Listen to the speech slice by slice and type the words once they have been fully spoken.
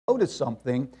Notice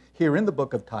something here in the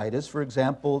book of Titus, for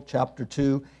example, chapter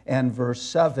 2 and verse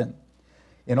 7.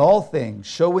 In all things,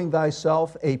 showing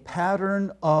thyself a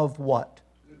pattern of what?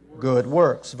 Good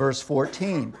works. Verse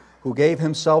 14, who gave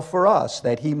himself for us,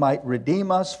 that he might redeem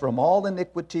us from all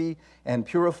iniquity and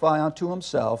purify unto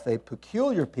himself a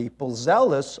peculiar people,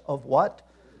 zealous of what?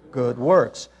 Good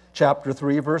works. Chapter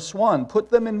 3, verse 1, put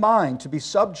them in mind to be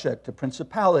subject to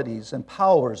principalities and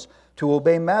powers, to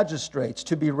obey magistrates,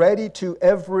 to be ready to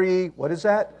every, what is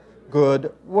that?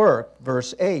 Good work.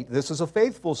 Verse 8, this is a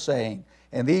faithful saying,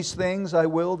 and these things I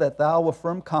will that thou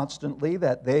affirm constantly,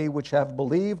 that they which have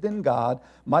believed in God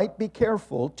might be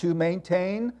careful to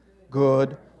maintain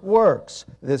good works.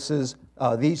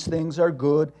 These things are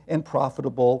good and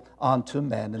profitable unto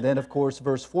men. And then, of course,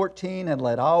 verse 14, and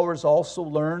let ours also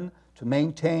learn to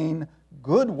maintain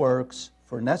good works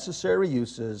for necessary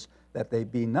uses, that they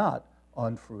be not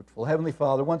unfruitful. Heavenly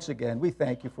Father, once again, we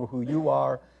thank you for who you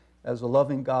are as a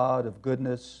loving God of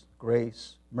goodness,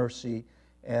 grace, mercy,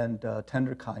 and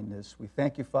tender kindness. We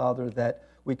thank you, Father, that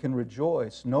we can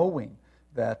rejoice knowing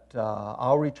that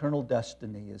our eternal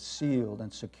destiny is sealed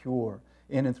and secure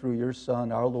in and through your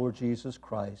Son, our Lord Jesus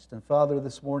Christ. And Father,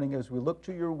 this morning as we look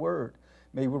to your word,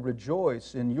 may we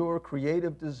rejoice in your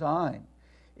creative design,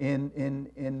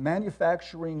 in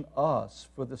manufacturing us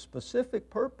for the specific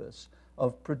purpose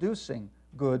of producing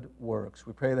good works.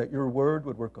 We pray that your word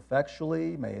would work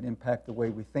effectually. May it impact the way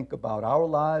we think about our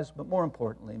lives, but more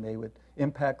importantly, may it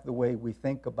impact the way we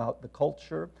think about the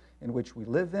culture in which we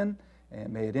live in,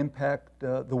 and may it impact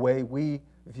the way we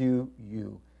view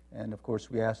you. And of course,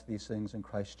 we ask these things in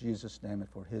Christ Jesus' name and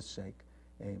for his sake.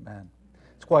 Amen.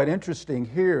 It's quite interesting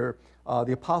here.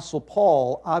 The Apostle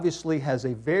Paul obviously has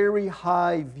a very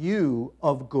high view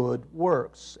of good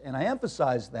works. And I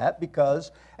emphasize that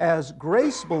because as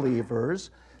grace believers,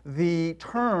 the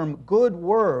term good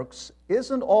works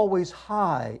isn't always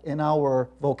high in our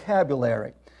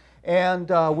vocabulary. And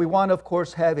we want to, of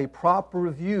course, have a proper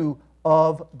view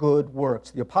of good works.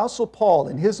 The Apostle Paul,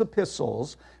 in his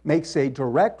epistles, makes a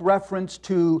direct reference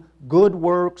to good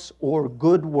works or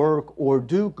good work or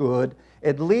do good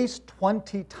at least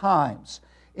 20 times.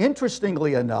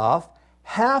 Interestingly enough,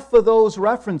 half of those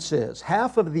references,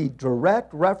 half of the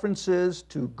direct references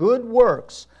to good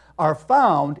works are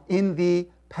found in the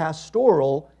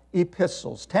pastoral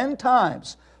epistles. 10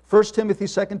 times, 1 Timothy,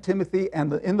 2 Timothy,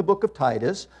 and in the book of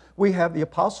Titus, we have the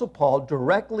Apostle Paul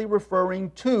directly referring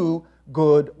to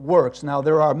good works. Now,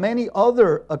 there are many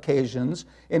other occasions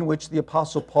in which the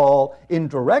Apostle Paul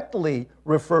indirectly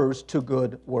refers to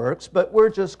good works, but we're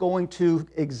just going to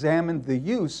examine the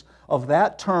use of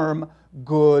that term,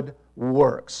 good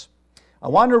works. I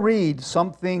want to read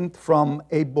something from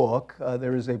a book.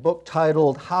 There is a book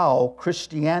titled How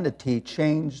Christianity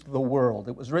Changed the World.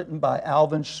 It was written by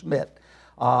Alvin Schmidt.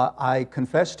 I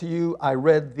confess to you, I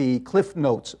read the Cliff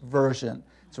Notes version.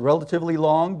 It's a relatively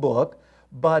long book.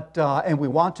 But, and we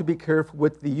want to be careful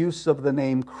with the use of the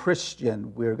name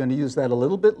Christian. We're going to use that a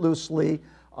little bit loosely.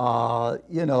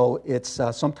 It's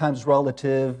sometimes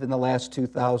relative in the last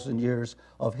 2,000 years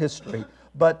of history.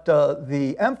 But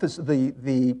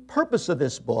the purpose of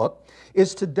this book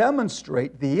is to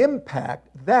demonstrate the impact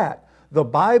that the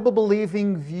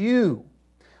Bible-believing view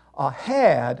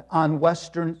had on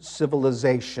Western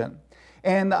civilization.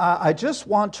 And I just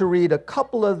want to read a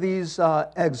couple of these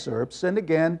excerpts. And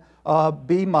again,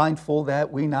 be mindful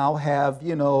that we now have,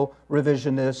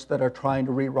 revisionists that are trying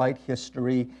to rewrite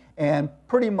history and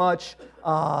pretty much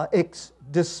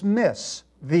dismiss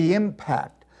the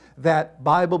impact that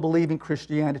Bible-believing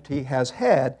Christianity has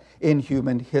had in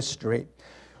human history.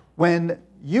 When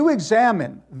you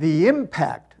examine the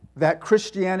impact that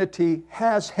Christianity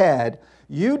has had,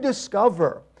 you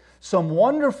discover some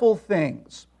wonderful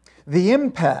things. The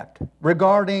impact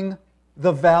regarding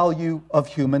the value of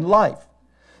human life.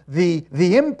 The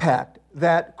impact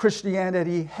that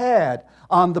Christianity had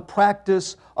on the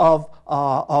practice of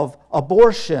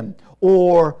abortion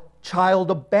or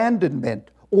child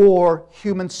abandonment or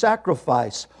human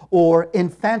sacrifice or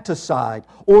infanticide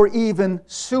or even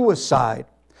suicide.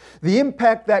 The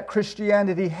impact that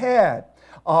Christianity had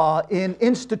in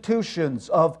institutions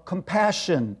of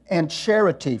compassion and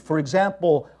charity, for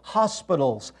example,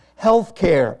 hospitals,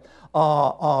 healthcare,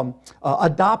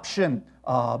 adoption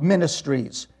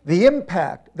ministries. The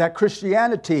impact that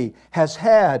Christianity has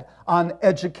had on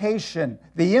education,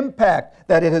 the impact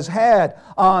that it has had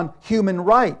on human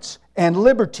rights and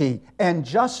liberty and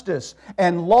justice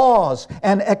and laws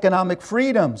and economic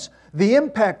freedoms, the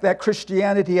impact that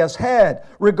Christianity has had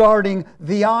regarding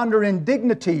the honor and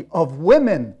dignity of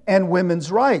women and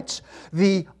women's rights,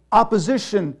 the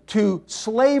opposition to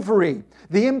slavery,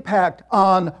 the impact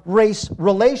on race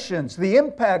relations, the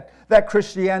impact that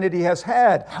Christianity has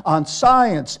had on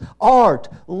science, art,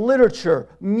 literature,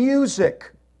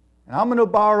 music. And I'm going to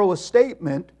borrow a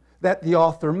statement that the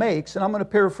author makes, and I'm going to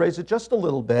paraphrase it just a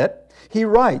little bit. He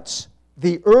writes,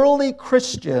 "The early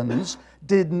Christians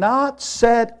did not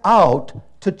set out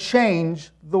to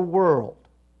change the world.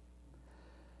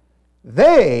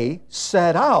 They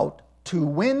set out to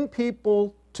win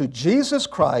people to Jesus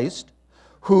Christ,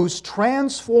 whose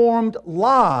transformed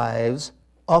lives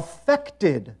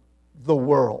affected the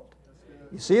world."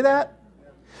 You see that?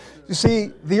 You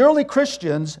see, the early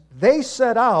Christians, they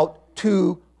set out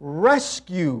to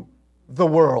rescue the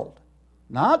world,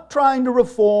 not trying to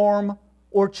reform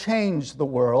or change the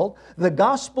world. The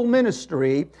gospel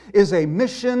ministry is a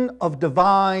mission of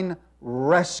divine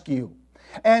rescue.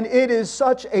 And it is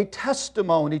such a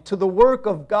testimony to the work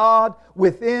of God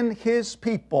within His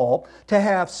people to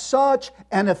have such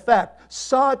an effect,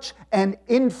 such an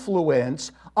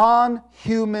influence on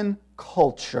human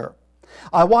culture.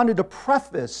 I wanted to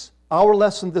preface our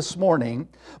lesson this morning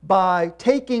by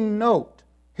taking note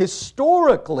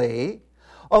historically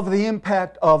of the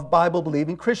impact of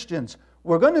Bible-believing Christians.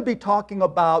 We're going to be talking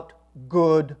about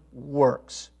good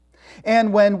works.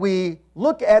 And when we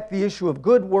look at the issue of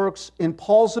good works in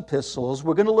Paul's epistles,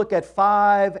 we're going to look at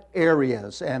 5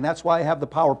 areas, and that's why I have the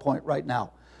PowerPoint right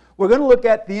now. We're going to look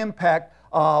at the impact,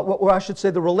 or I should say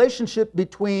the relationship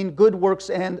between good works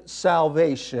and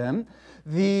salvation,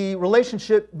 the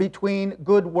relationship between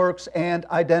good works and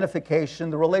identification,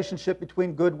 the relationship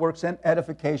between good works and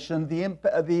edification,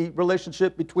 the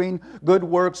relationship between good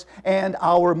works and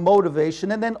our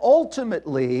motivation, and then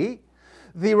ultimately,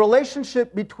 the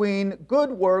relationship between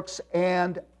good works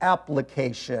and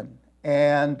application.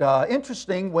 And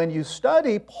interesting, when you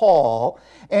study Paul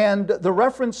and the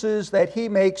references that he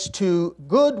makes to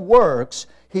good works,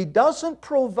 he doesn't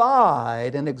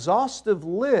provide an exhaustive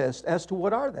list as to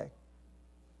what are they.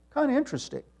 Kind of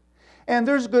interesting. And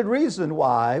there's good reason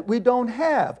why we don't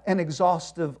have an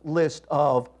exhaustive list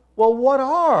of, well, what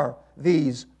are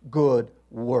these good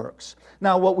works?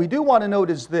 Now, what we do want to note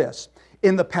is this.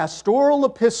 In the pastoral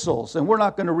epistles, and we're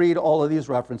not going to read all of these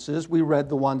references, we read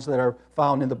the ones that are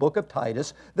found in the book of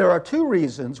Titus, there are 2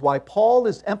 reasons why Paul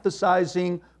is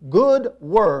emphasizing good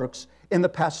works in the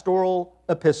pastoral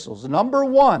epistles. Number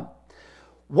 1,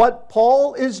 what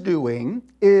Paul is doing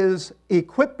is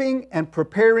equipping and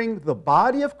preparing the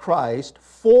body of Christ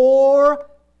for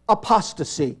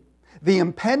apostasy, the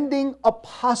impending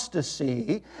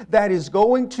apostasy that is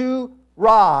going to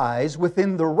rise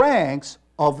within the ranks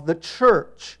of the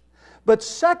church. But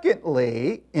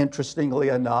secondly, interestingly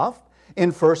enough,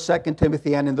 in 1st, 2nd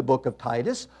Timothy and in the book of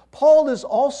Titus, Paul is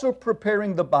also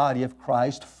preparing the body of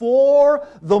Christ for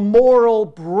the moral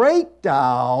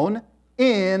breakdown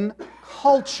in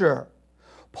culture.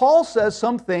 Paul says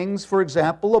some things, for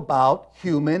example, about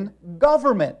human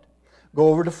government. Go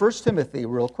over to 1 Timothy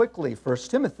real quickly, 1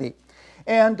 Timothy.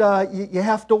 And you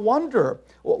have to wonder,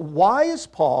 why is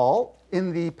Paul,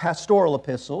 in the pastoral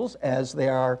epistles, as they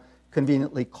are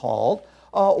conveniently called,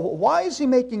 why is he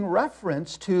making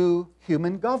reference to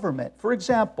human government? For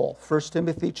example, 1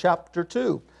 Timothy chapter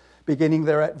 2, beginning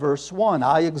there at verse 1,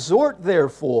 "I exhort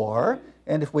therefore,"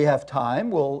 and if we have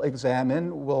time, we'll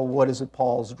examine, well, what is it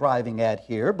Paul's driving at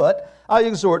here? But "I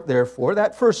exhort therefore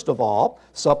that first of all,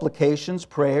 supplications,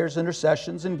 prayers,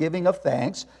 intercessions, and giving of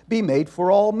thanks be made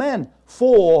for all men,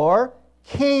 for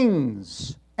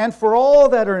kings, and for all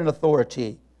that are in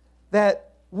authority,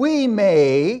 that we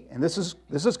may," and this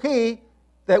is key,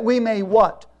 "that we may"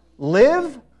 what?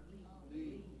 Live?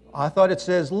 I thought it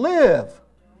says live.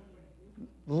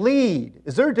 Lead.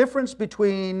 Is there a difference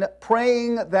between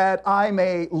praying that I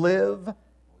may live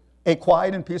a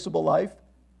quiet and peaceable life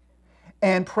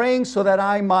and praying so that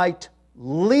I might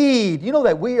lead? You know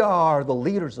that we are the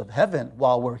leaders of heaven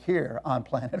while we're here on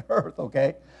planet Earth,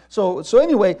 okay? So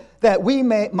anyway, that we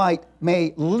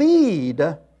may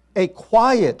lead a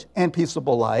quiet and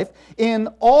peaceable life in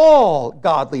all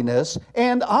godliness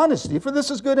and honesty, for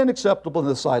this is good and acceptable in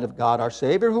the sight of God our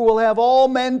Savior, who will have all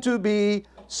men to be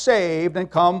saved and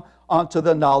come unto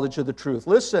the knowledge of the truth.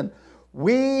 Listen,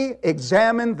 we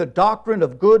examine the doctrine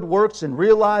of good works and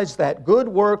realize that good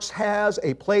works has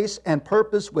a place and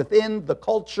purpose within the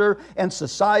culture and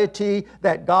society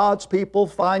that God's people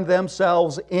find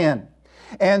themselves in.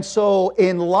 And so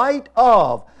in light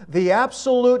of the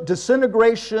absolute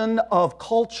disintegration of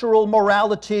cultural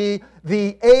morality,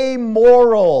 the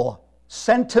amoral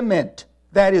sentiment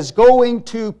that is going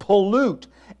to pollute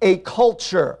a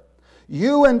culture,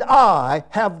 you and I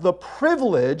have the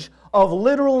privilege of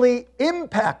literally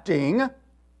impacting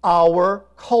our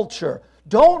culture.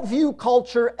 Don't view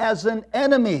culture as an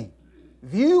enemy.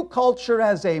 View culture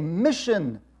as a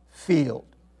mission field.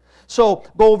 So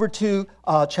go over to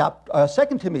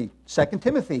 2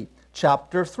 Timothy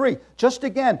chapter 3. Just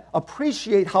again,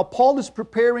 appreciate how Paul is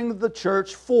preparing the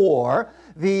church for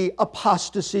the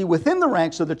apostasy within the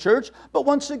ranks of the church, but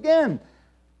once again,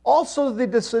 also the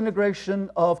disintegration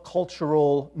of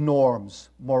cultural norms,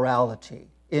 morality.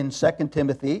 In 2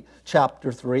 Timothy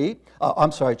chapter 3,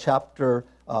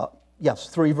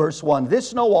 3 verse 1,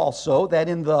 "This know also, that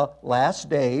in the last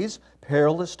days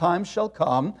perilous times shall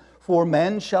come, for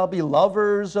men shall be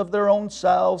lovers of their own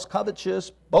selves,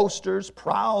 covetous, boasters,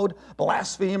 proud,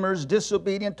 blasphemers,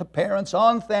 disobedient to parents,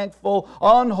 unthankful,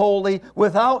 unholy,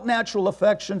 without natural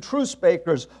affection,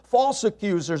 truce-breakers, false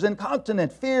accusers,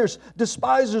 incontinent, fierce,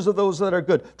 despisers of those that are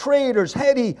good, traitors,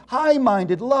 heady,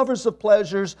 high-minded, lovers of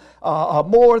pleasures,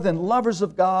 more than lovers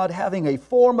of God, having a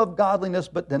form of godliness,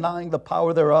 but denying the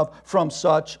power thereof. From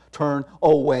such turn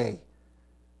away."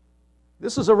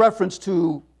 This is a reference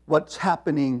to what's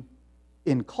happening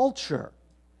in culture.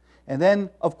 And then,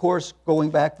 of course,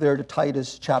 going back there to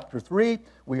Titus chapter 3,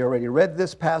 we already read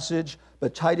this passage,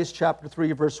 but Titus chapter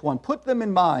 3 verse 1, "Put them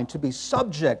in mind to be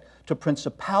subject to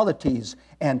principalities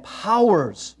and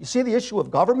powers." You see the issue of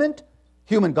government,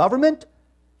 human government?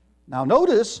 Now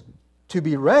notice, to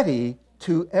be ready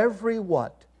to every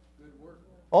what? Good work.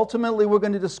 Ultimately, we're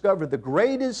going to discover the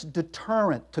greatest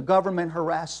deterrent to government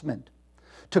harassment,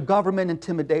 to government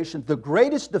intimidation, the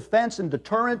greatest defense and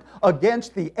deterrent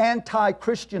against the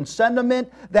anti-Christian sentiment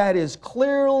that is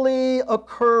clearly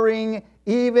occurring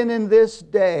even in this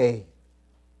day.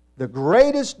 The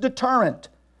greatest deterrent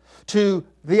to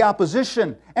the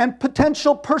opposition and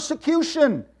potential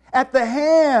persecution at the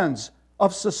hands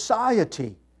of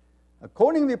society.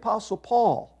 According to the Apostle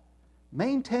Paul,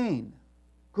 maintain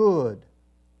good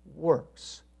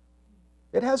works.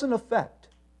 It has an effect.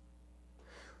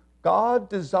 God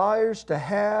desires to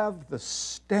have the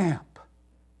stamp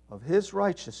of His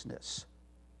righteousness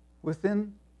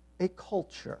within a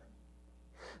culture.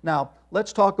 Now,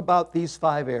 let's talk about these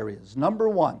 5 areas. Number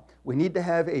 1, we need to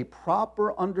have a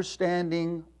proper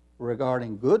understanding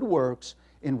regarding good works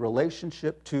in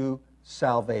relationship to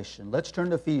salvation. Let's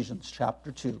turn to Ephesians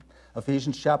chapter 2.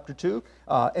 Ephesians chapter 2,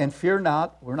 and fear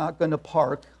not, we're not going to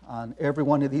park on every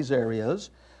one of these areas.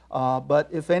 But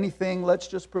if anything, let's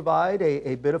just provide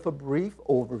a bit of a brief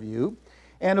overview.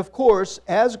 And of course,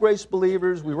 as grace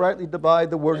believers, we rightly divide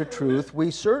the word of truth.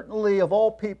 We certainly, of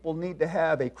all people, need to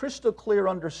have a crystal clear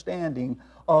understanding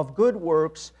of good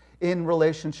works in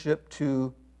relationship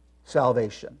to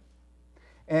salvation.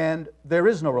 And there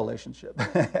is no relationship,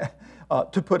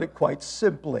 to put it quite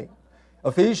simply.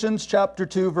 Ephesians chapter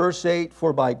 2, verse 8,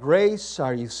 "For by grace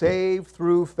are you saved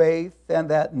through faith, and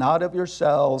that not of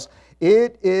yourselves.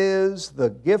 It is the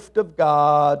gift of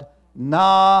God,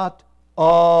 not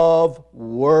of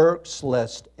works,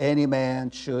 lest any man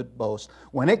should boast."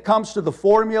 When it comes to the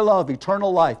formula of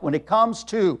eternal life, when it comes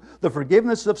to the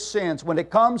forgiveness of sins, when it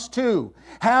comes to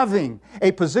having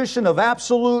a position of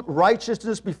absolute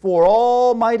righteousness before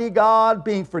Almighty God,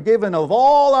 being forgiven of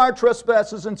all our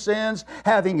trespasses and sins,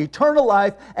 having eternal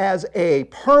life as a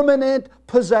permanent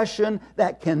possession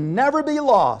that can never be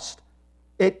lost,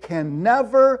 it can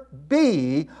never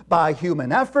be by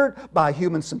human effort, by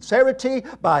human sincerity,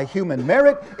 by human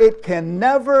merit. It can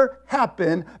never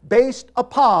happen based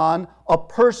upon a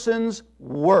person's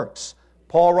works.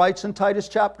 Paul writes in Titus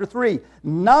chapter 3,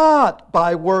 "Not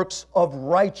by works of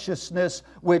righteousness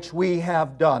which we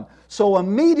have done." So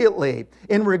immediately,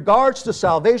 in regards to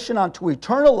salvation unto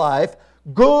eternal life,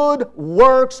 good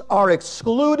works are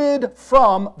excluded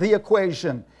from the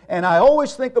equation. And I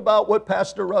always think about what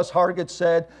Pastor Russ Hargett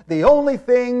said, the only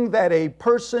thing that a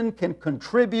person can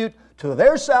contribute to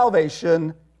their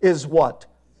salvation is what?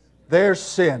 Their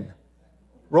sin.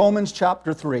 Romans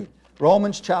chapter 3.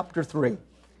 Romans chapter 3.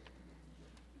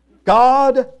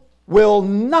 God will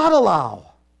not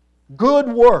allow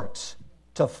good works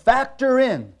to factor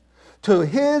in to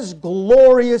His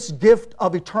glorious gift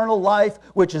of eternal life,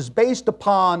 which is based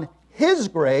upon His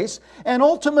grace and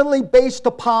ultimately based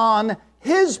upon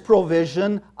His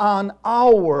provision on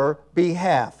our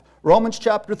behalf. Romans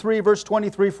chapter 3, verse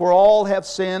 23, "For all have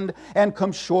sinned and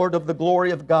come short of the glory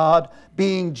of God,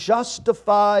 being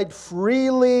justified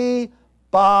freely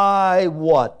by"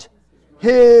 what?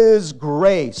 "His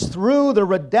grace, through the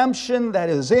redemption that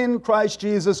is in Christ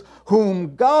Jesus,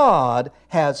 whom God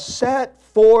has set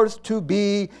forth to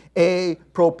be a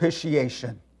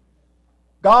propitiation."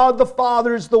 God the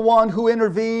Father is the one who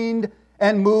intervened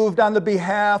and moved on the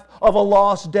behalf of a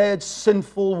lost, dead,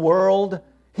 sinful world.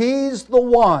 He's the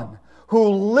one who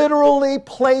literally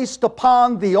placed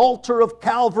upon the altar of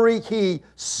Calvary, He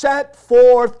set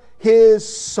forth His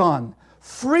Son,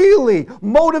 freely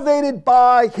motivated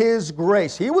by His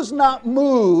grace. He was not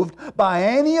moved by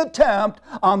any attempt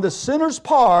on the sinner's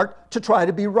part to try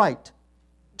to be right,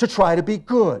 to try to be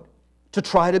good, to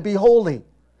try to be holy,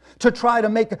 to try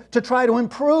to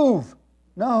improve.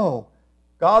 No.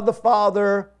 God the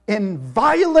Father, in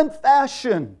violent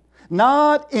fashion,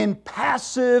 not in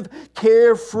passive,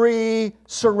 carefree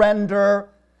surrender,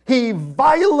 He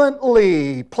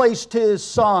violently placed His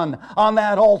Son on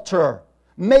that altar,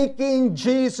 making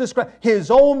Jesus Christ, His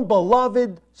own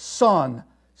beloved Son,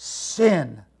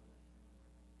 sin.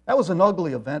 That was an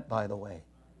ugly event, by the way.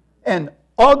 An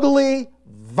ugly,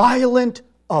 violent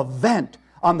event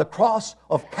on the cross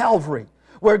of Calvary,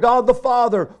 where God the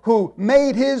Father, who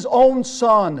made His own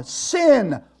Son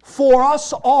sin for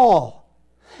us all,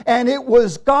 and it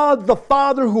was God the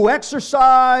Father who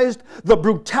exercised the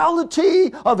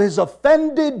brutality of His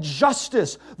offended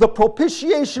justice. The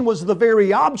propitiation was the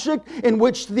very object in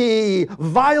which the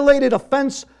violated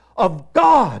offense of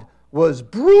God was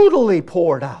brutally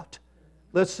poured out.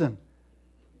 Listen,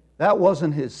 that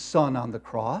wasn't His Son on the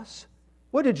cross.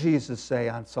 What did Jesus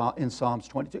say in Psalms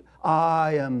 22?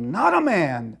 I am not a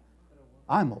man,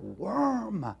 I'm a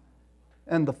worm.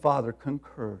 And the Father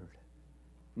concurred.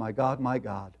 My God,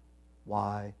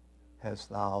 why hast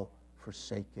thou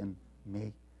forsaken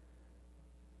me?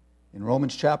 In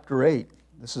Romans chapter 8,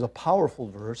 this is a powerful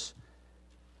verse.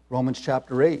 Romans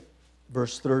chapter 8,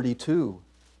 verse 32.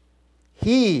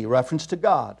 He, reference to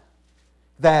God,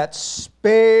 that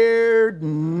spared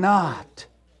not.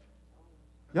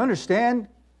 You understand?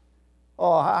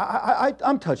 Oh,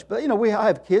 I'm touched. But, I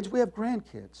have kids, we have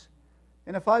grandkids.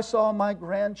 And if I saw my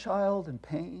grandchild in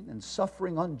pain and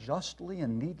suffering unjustly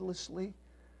and needlessly,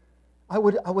 I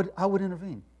would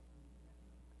intervene.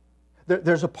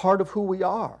 There's a part of who we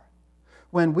are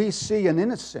when we see an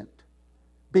innocent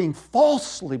being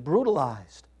falsely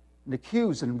brutalized and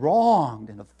accused and wronged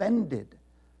and offended.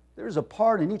 There's a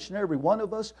part in each and every one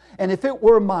of us. And if it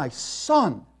were my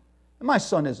son, and my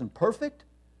son isn't perfect,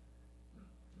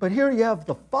 but here you have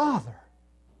the Father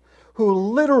who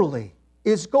literally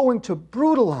is going to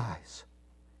brutalize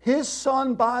His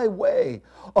Son by way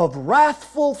of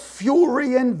wrathful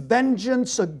fury and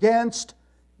vengeance against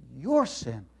your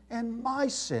sin and my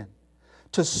sin.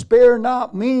 To spare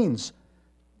not means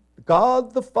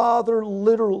God the Father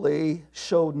literally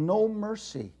showed no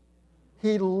mercy.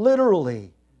 He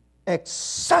literally,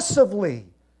 excessively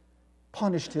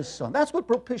punished His Son. That's what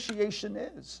propitiation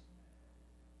is.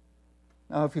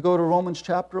 Now, if you go to Romans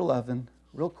chapter 11,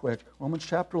 real quick, Romans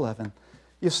chapter 11,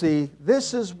 you see,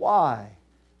 this is why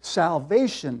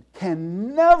salvation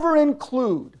can never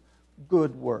include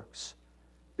good works.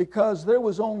 Because there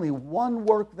was only one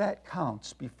work that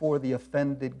counts before the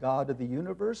offended God of the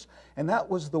universe, and that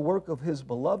was the work of His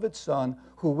beloved Son,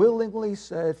 who willingly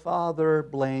said, Father,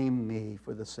 blame me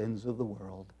for the sins of the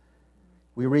world.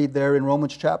 We read there in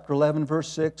Romans chapter 11, verse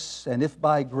 6, and if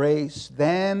by grace,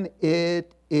 then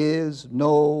it is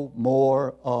no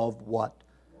more of what?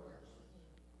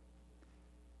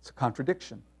 It's a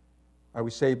contradiction. Are we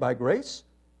saved by grace,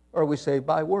 or are we saved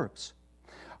by works?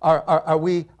 Are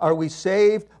we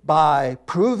saved by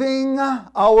proving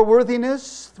our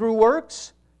worthiness through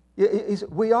works?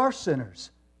 We are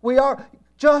sinners. We are.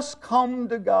 Just come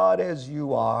to God as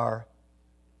you are,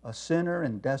 a sinner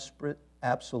in desperate,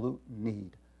 absolute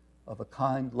need of a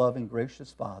kind, loving,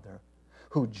 gracious Father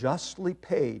who justly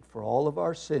paid for all of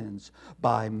our sins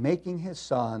by making His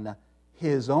Son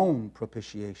His own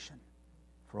propitiation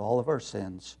for all of our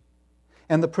sins.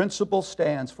 And the principle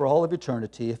stands for all of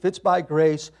eternity. If it's by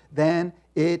grace, then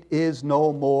it is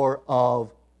no more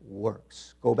of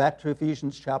works. Go back to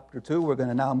Ephesians chapter 2. We're going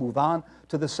to now move on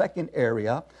to the second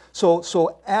area.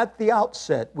 So at the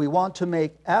outset, we want to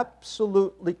make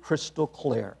absolutely crystal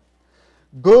clear.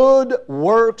 Good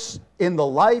works in the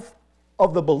life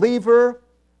of the believer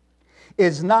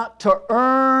is not to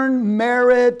earn,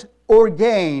 merit, or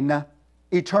gain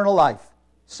eternal life,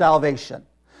 salvation.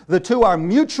 The two are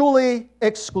mutually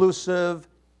exclusive.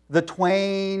 The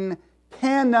twain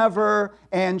can never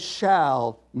and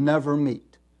shall never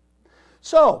meet.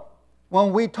 So,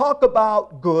 when we talk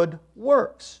about good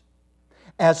works,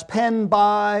 as penned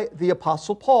by the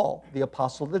Apostle Paul, the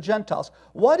Apostle of the Gentiles,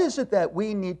 what is it that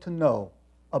we need to know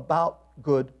about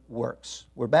good works?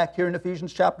 We're back here in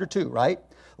Ephesians chapter 2, right?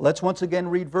 Let's once again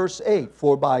read verse 8.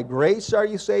 For by grace are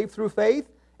you saved through faith,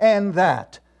 and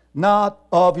that not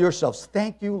of yourselves.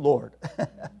 Thank you, Lord.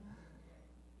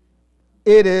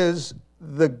 It is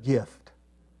the gift,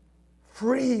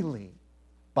 freely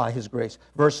by His grace.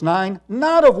 Verse 9,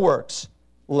 not of works,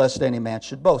 lest any man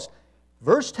should boast.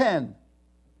 Verse 10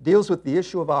 deals with the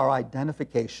issue of our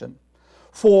identification.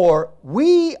 For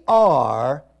we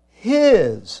are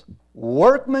His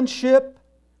workmanship,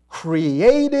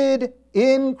 created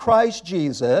in Christ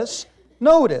Jesus,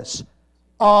 notice,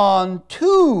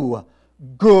 unto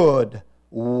good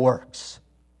works.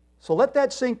 So let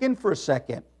that sink in for a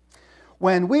second.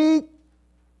 When we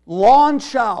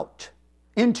launch out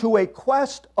into a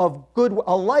quest of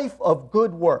a life of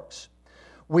good works,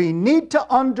 we need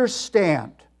to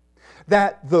understand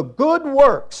that the good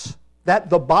works that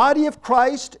the body of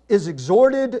Christ is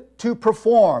exhorted to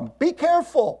perform, be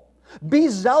careful, be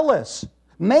zealous,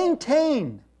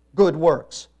 maintain good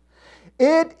works.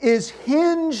 It is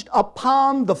hinged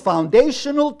upon the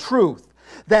foundational truth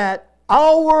that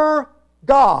our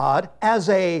God, as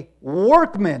a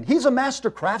workman, He's a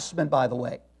master craftsman, by the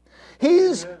way. He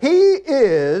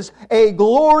is a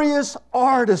glorious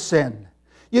artisan.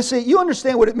 You see, you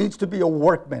understand what it means to be a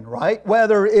workman, right?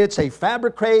 Whether it's a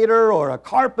fabricator or a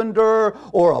carpenter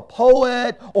or a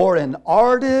poet or an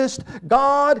artist,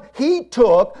 God, He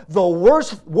took the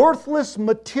worthless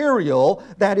material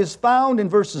that is found in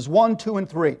verses 1, 2, and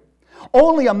 3.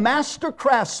 Only a master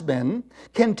craftsman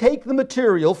can take the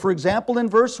material, for example, in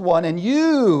verse 1, and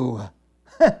you,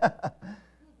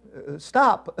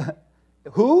 stop,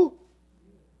 who?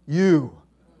 You.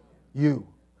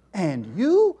 And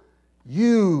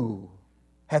you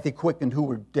hath He quickened who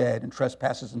were dead in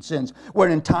trespasses and sins,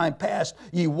 wherein in time past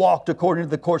ye walked according to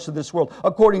the course of this world,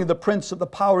 according to the prince of the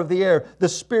power of the air, the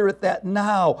spirit that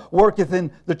now worketh in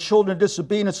the children of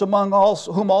disobedience, among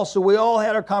whom also we all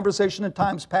had our conversation in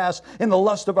times past, in the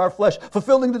lust of our flesh,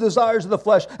 fulfilling the desires of the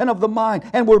flesh and of the mind,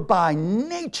 and were by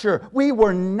nature, we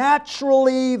were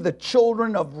naturally the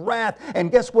children of wrath.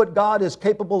 And guess what God is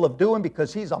capable of doing?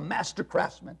 Because He's a master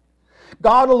craftsman.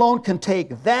 God alone can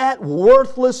take that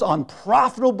worthless,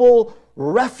 unprofitable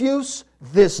refuse,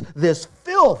 this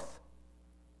filth,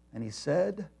 and He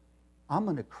said, I'm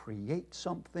going to create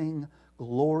something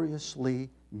gloriously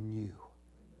new.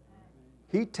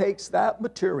 He takes that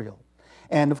material,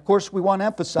 and of course we want to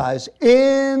emphasize,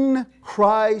 in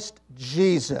Christ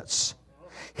Jesus,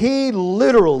 He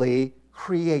literally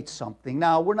creates something.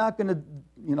 Now, we're not going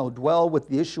to dwell with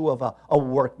the issue of a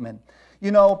workman.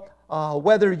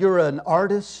 Whether you're an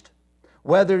artist,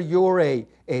 whether you're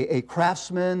a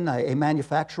craftsman, a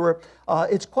manufacturer,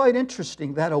 it's quite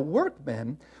interesting that a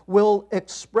workman will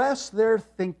express their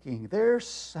thinking, their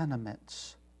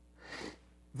sentiments,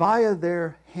 via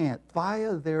their hand,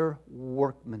 via their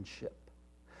workmanship.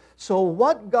 So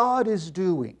what God is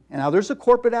doing, and now there's a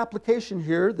corporate application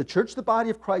here, the church, the body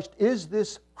of Christ, is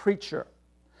this creature.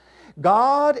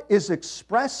 God is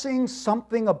expressing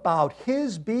something about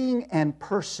His being and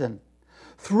person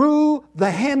through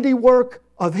the handiwork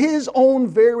of His own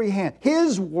very hand,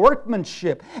 His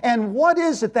workmanship. And what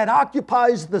is it that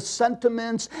occupies the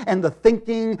sentiments and the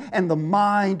thinking and the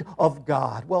mind of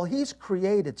God? Well, He's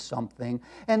created something.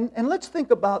 And let's think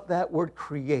about that word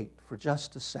create for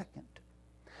just a second.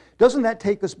 Doesn't that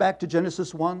take us back to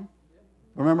Genesis 1?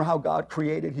 Remember how God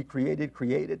created, He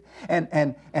created.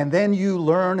 And then you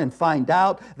learn and find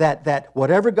out that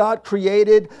whatever God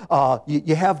created,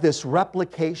 you have this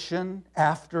replication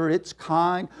after its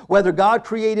kind. Whether God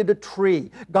created a tree,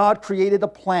 God created a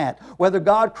plant, whether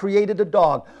God created a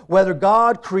dog, whether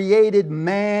God created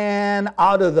man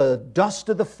out of the dust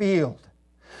of the field,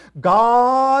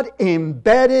 God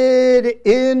embedded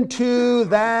into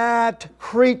that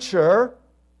creature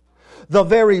the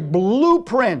very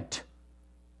blueprint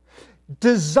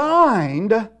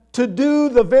designed to do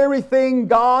the very thing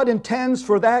God intends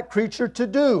for that creature to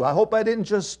do. I hope I didn't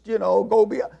just, go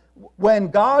beyond. When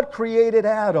God created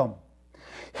Adam,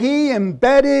 He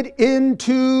embedded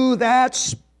into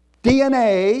that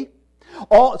DNA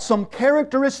some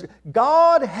characteristics.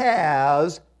 God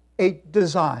has a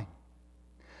design.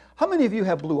 How many of you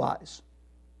have blue eyes?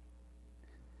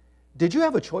 Did you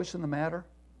have a choice in the matter?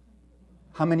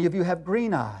 How many of you have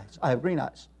green eyes? I have green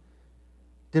eyes.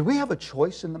 Did we have a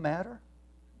choice in the matter?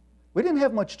 We didn't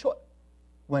have much choice.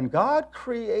 When God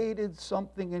created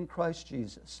something in Christ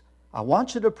Jesus, I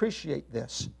want you to appreciate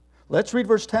this. Let's read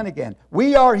verse 10 again.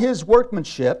 We are His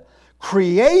workmanship,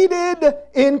 created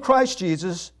in Christ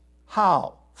Jesus.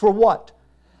 How? For what?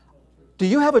 Do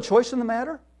you have a choice in the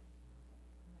matter?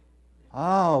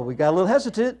 Oh, we got a little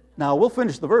hesitant. Now, we'll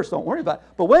finish the verse. Don't worry about it.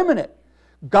 But wait a minute.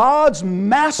 God's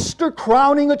master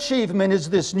crowning achievement is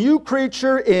this new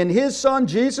creature in His Son,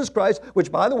 Jesus Christ,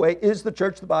 which, by the way, is the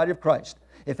church, the body of Christ.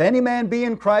 If any man be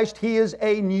in Christ, he is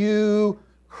a new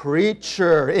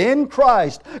creature. In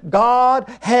Christ, God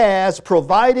has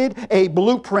provided a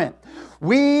blueprint.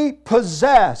 We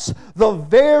possess the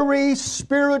very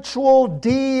spiritual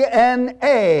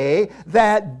DNA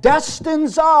that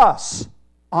destines us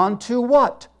onto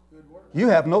what? You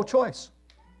have no choice.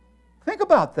 Think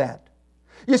about that.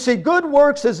 You see, good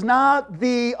works is not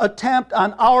the attempt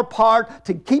on our part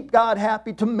to keep God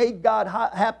happy, to make God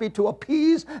happy, to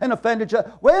appease an offended judge.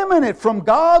 Wait a minute, from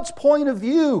God's point of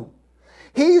view,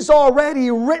 He's already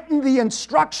written the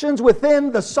instructions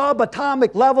within the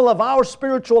subatomic level of our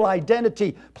spiritual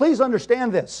identity. Please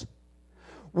understand this.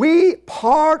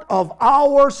 Part of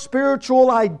our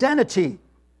spiritual identity,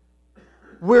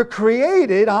 we're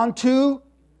created onto,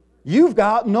 you've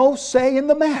got no say in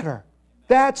the matter.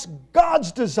 That's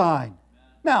God's design.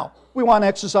 Now, we want to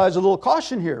exercise a little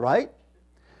caution here, right?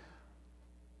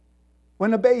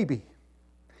 When a baby,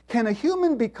 can a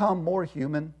human become more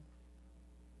human?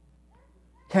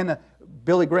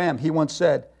 Billy Graham, he once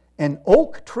said, an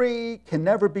oak tree can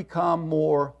never become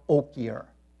more oakier.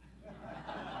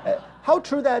 How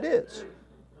true that is.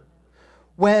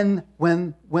 When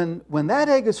that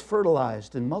egg is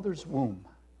fertilized in mother's womb,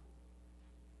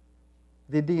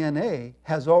 the DNA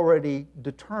has already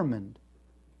determined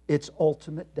its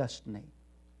ultimate destiny.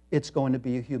 It's going to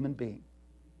be a human being.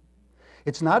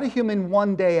 It's not a human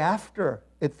one day after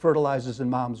it fertilizes in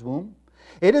mom's womb.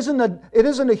 It isn't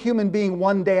a human being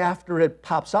one day after it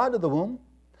pops out of the womb.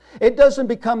 It doesn't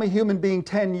become a human being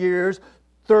 10 years,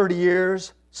 30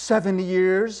 years, 70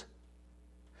 years.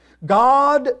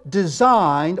 God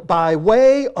designed by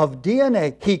way of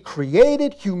DNA. He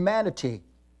created humanity,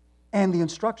 and the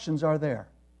instructions are there.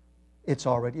 It's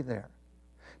already there.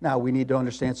 Now, we need to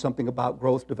understand something about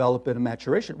growth, development, and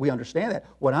maturation. We understand that.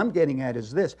 What I'm getting at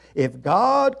is this. If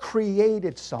God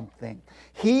created something,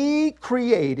 He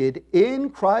created in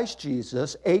Christ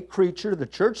Jesus a creature, the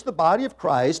church, the body of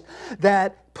Christ,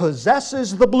 that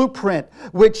possesses the blueprint,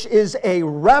 which is a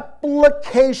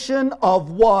replication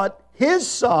of what His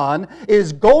Son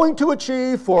is going to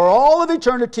achieve for all of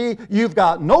eternity. You've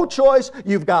got no choice.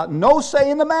 You've got no say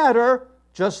in the matter,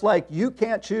 just like you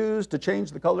can't choose to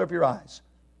change the color of your eyes.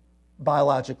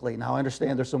 Biologically. Now, I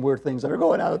understand there's some weird things that are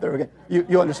going on out there. Okay?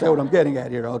 You understand what I'm getting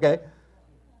at here, okay?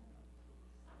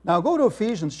 Now, go to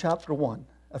Ephesians chapter 1.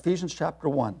 Ephesians chapter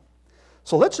 1.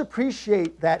 So let's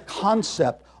appreciate that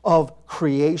concept of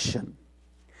creation.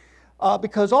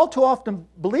 Because all too often,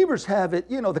 believers have it,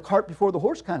 the cart before the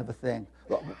horse kind of a thing.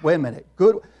 Wait a minute.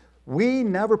 We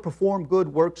never perform good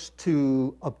works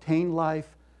to obtain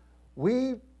life.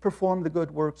 We perform the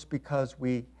good works because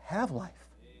we have life.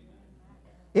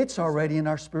 It's already in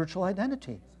our spiritual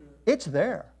identity. It's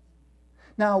there.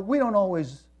 Now, we don't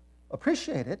always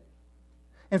appreciate it.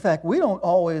 In fact, we don't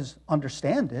always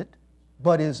understand it,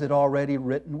 but is it already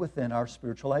written within our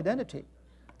spiritual identity?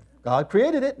 God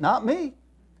created it, not me.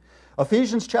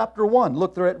 Ephesians chapter 1,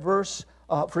 look there at verse,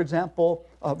 for example,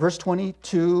 verse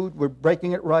 22, we're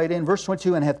breaking it right in. Verse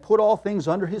 22, and hath put all things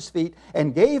under His feet,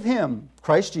 and gave Him,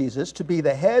 Christ Jesus, to be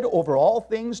the head over all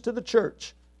things to the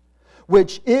church,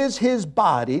 which is His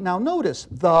body. Now notice,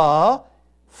 the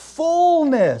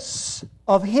fullness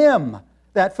of Him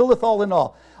that filleth all in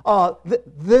all.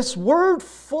 This word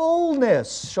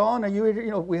fullness, Sean,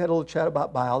 we had a little chat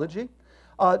about biology.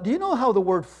 Do you know how the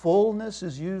word fullness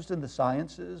is used in the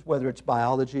sciences, whether it's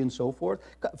biology and so forth?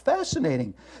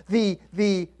 Fascinating. The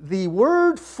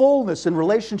word fullness in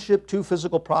relationship to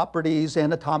physical properties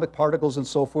and atomic particles and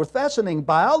so forth, fascinating.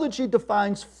 Biology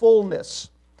defines fullness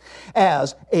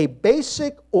as a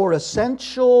basic or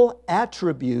essential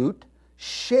attribute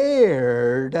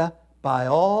shared by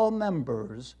all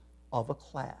members of a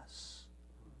class.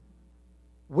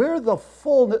 We are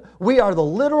the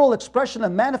literal expression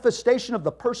and manifestation of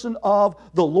the person of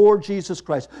the Lord Jesus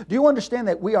Christ. Do you understand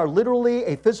that we are literally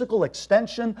a physical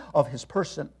extension of His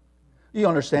person? You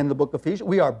understand the book of Ephesians?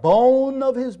 We are bone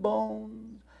of His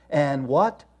bones. And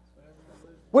what?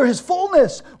 We're His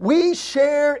fullness. We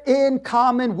share in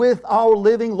common with our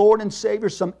living Lord and Savior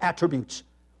some attributes.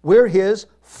 We're His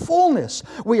fullness.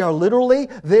 We are literally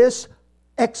this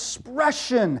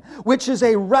expression, which is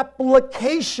a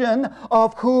replication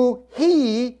of who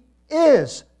He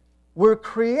is. We're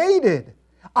created.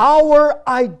 Our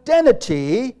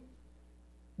identity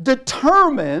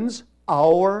determines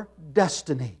our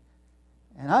destiny.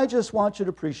 And I just want you to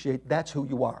appreciate that's who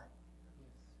you are.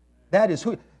 That is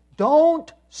who.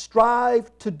 Don't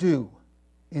strive to do.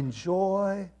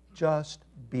 Enjoy just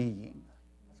being.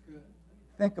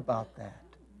 Think about that.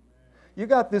 You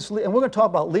got this, and we're going to talk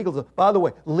about legalism. By the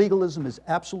way, legalism is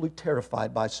absolutely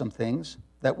terrified by some things.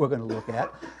 that we're going to look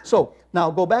at. So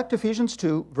now go back to Ephesians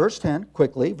 2, verse 10,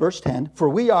 quickly, verse 10. For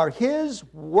we are His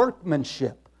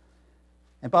workmanship.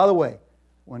 And by the way,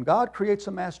 when God creates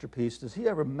a masterpiece, does He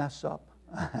ever mess up?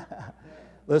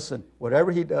 Listen,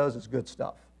 whatever He does is good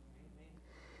stuff.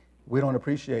 We don't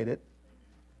appreciate it,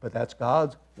 but that's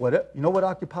God's. You know what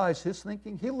occupies His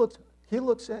thinking? He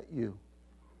looks at you,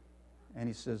 and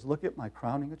He says, look at my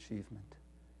crowning achievement.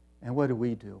 And what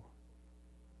do?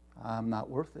 I'm not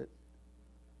worth it.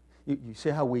 You see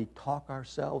how we talk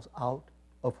ourselves out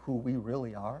of who we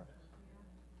really are?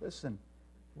 Listen,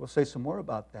 we'll say some more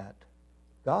about that.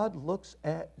 God looks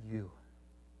at you,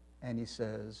 and He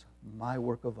says, my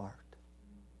work of art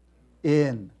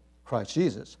in Christ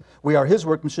Jesus. We are His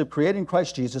workmanship, created in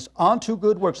Christ Jesus, unto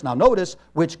good works. Now notice,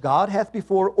 which God hath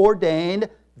before ordained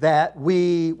that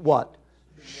we, what?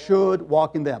 Should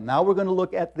walk in them. Now we're going to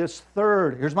look at this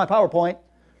third. Here's my PowerPoint.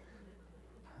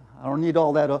 I don't need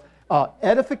all that.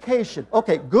 Edification.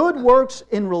 Okay, good works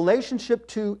in relationship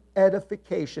to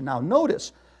edification. Now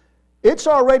notice, it's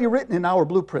already written in our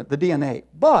blueprint, the DNA,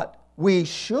 but we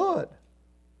should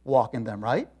walk in them,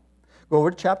 right? Go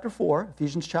over to chapter 4,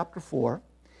 Ephesians chapter 4,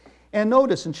 and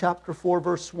notice in chapter 4,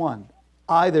 verse 1,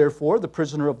 I therefore, the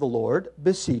prisoner of the Lord,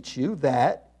 beseech you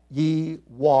that ye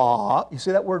walk. You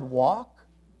see that word walk?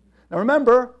 Now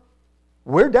remember,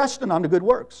 we're destined unto good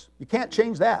works. You can't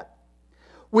change that.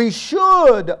 We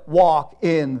should walk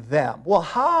in them. Well,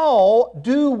 how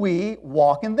do we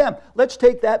walk in them? Let's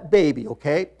take that baby,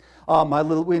 okay? I'm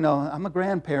a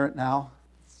grandparent now,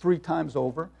 3 times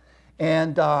over.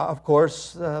 And, of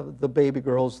course, the baby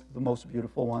girl's the most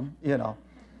beautiful one, you know.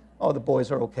 Oh, the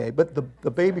boys are okay. But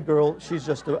the baby girl, she's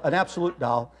just an absolute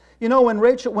doll. You know,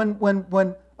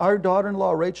 when our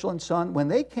daughter-in-law, Rachel and son, when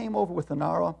they came over with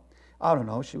Inara, I don't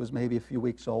know, she was maybe a few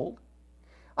weeks old.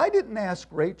 I didn't ask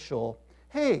Rachel,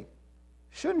 hey,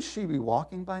 shouldn't she be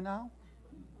walking by now?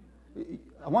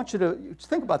 I want you to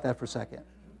think about that for a second.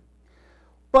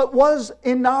 But was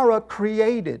Inara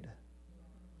created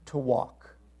to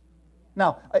walk?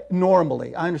 Now,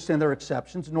 normally, I understand there are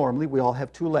exceptions. Normally, we all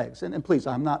have 2 legs. And please,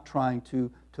 I'm not trying to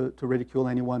ridicule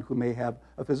anyone who may have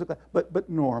a physical, but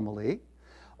normally,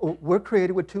 we're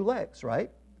created with 2 legs, right?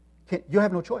 You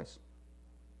have no choice.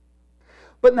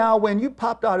 But now, when you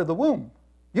popped out of the womb,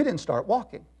 you didn't start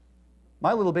walking.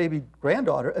 My little baby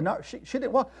granddaughter, Inara, she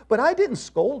didn't walk. But I didn't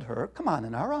scold her. Come on,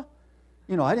 Inara.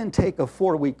 You know, I didn't take a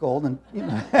 4-week-old and,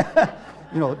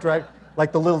 drag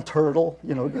like the little turtle,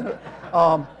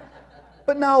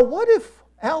 But now, what if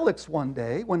Alex one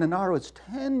day, when Inara was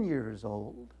 10 years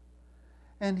old,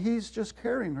 and he's just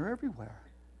carrying her everywhere?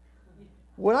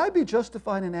 Would I be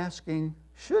justified in asking,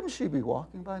 shouldn't she be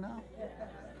walking by now?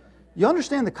 You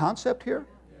understand the concept here?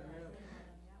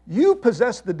 You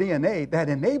possess the DNA that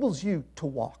enables you to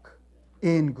walk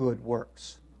in good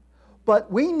works.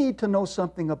 But we need to know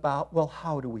something about, well,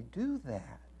 how do we do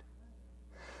that?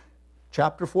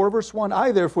 Chapter 4, verse 1,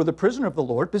 I therefore, the prisoner of the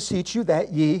Lord, beseech you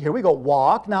that ye, here we go,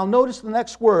 walk. Now notice the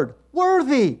next word,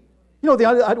 worthy. You know,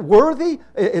 the worthy,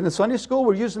 in the Sunday school,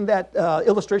 we're using that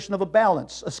illustration of a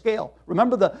balance, a scale.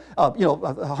 Remember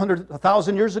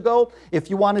 1,000 years ago, if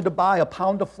you wanted to buy a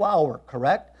pound of flour,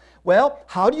 correct? Well,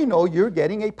 how do you know you're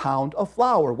getting a pound of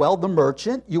flour? Well, the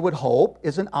merchant, you would hope,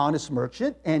 is an honest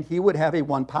merchant, and he would have a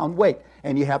 1-pound weight.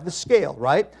 And you have the scale,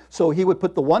 right? So he would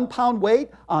put the 1-pound weight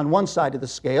on one side of the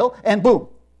scale, and boom.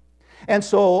 And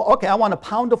so, okay, I want a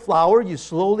pound of flour. You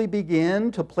slowly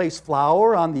begin to place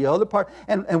flour on the other part.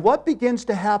 And what begins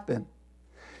to happen?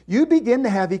 You begin to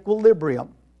have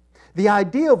equilibrium. The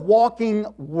idea of walking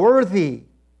worthy,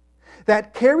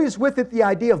 that carries with it the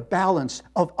idea of balance,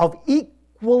 of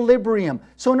equilibrium.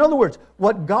 So in other words,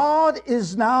 what God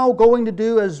is now going to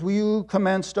do as you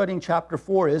commence studying chapter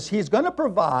 4 is He's going to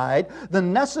provide the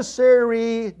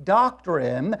necessary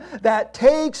doctrine that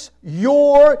takes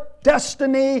your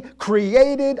destiny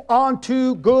created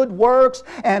onto good works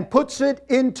and puts it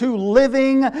into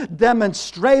living,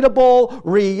 demonstratable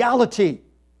reality.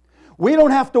 We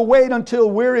don't have to wait until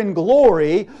we're in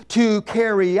glory to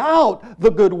carry out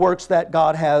the good works that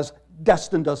God has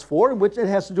destined us for, which it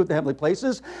has to do with the heavenly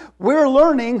places. We're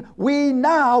learning we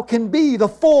now can be the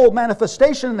full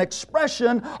manifestation and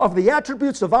expression of the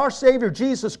attributes of our Savior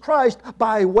Jesus Christ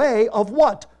by way of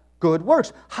what? Good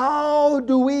works. How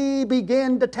do we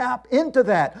begin to tap into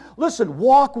that? Listen,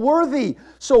 walk worthy.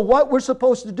 So what we're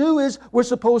supposed to do is we're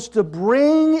supposed to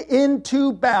bring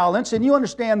into balance, and you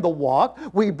understand the walk,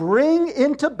 we bring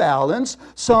into balance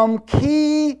some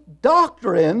key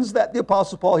doctrines that the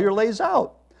Apostle Paul here lays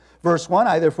out. Verse 1,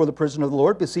 I therefore, the prisoner of the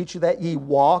Lord, beseech you that ye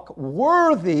walk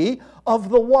worthy of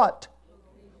the what?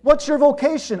 What's your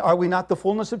vocation? Are we not the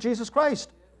fullness of Jesus Christ?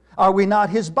 Are we not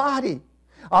His body?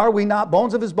 Are we not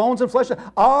bones of His bones and flesh?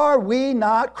 Are we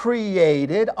not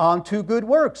created unto good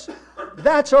works?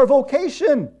 That's our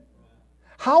vocation.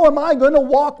 How am I going to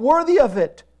walk worthy of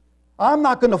it? I'm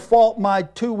not going to fault my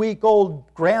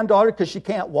 2-week-old granddaughter because she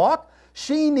can't walk.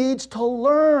 She needs to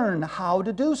learn how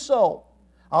to do so.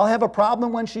 I'll have a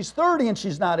problem when she's 30 and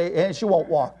she won't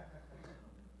walk.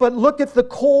 But look at the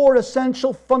core,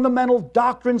 essential, fundamental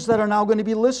doctrines that are now going to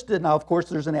be listed. Now, of course,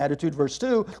 there's an attitude, verse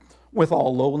 2, with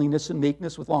all lowliness and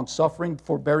meekness, with long suffering,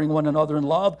 forbearing one another in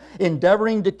love,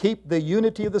 endeavoring to keep the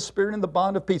unity of the Spirit in the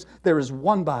bond of peace. There is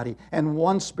one body and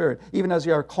one Spirit, even as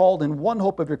ye are called in one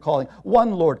hope of your calling,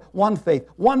 one Lord, one faith,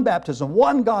 one baptism,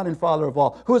 one God and Father of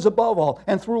all, who is above all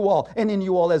and through all and in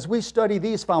you all. As we study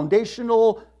these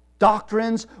foundational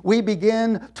doctrines, we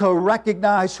begin to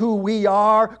recognize who we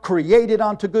are, created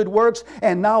unto good works,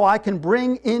 and now I can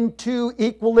bring into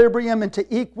equilibrium, into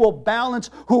equal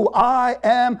balance, who I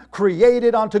am,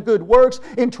 created unto good works,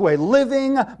 into a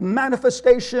living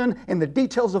manifestation in the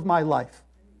details of my life.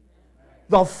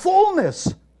 The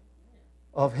fullness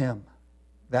of Him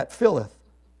that filleth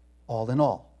all in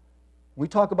all. When we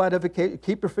talk about edification,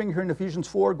 keep your finger here in Ephesians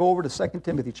 4, go over to 2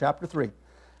 Timothy chapter 3.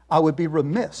 I would be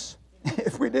remiss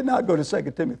if we did not go to 2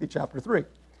 Timothy chapter 3.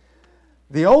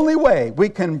 The only way we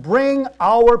can bring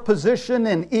our position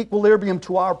in equilibrium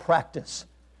to our practice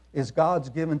is God's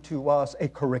given to us a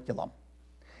curriculum.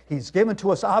 He's given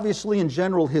to us, obviously, in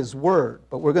general, His Word,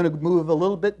 but we're going to move a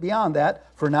little bit beyond that.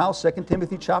 For now, 2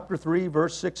 Timothy chapter 3,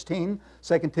 verse 16,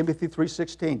 2 Timothy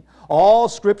 3:16. All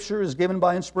Scripture is given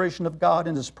by inspiration of God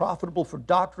and is profitable for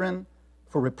doctrine,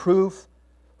 for reproof,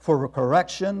 for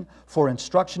correction, for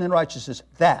instruction in righteousness,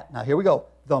 that, now here we go,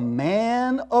 the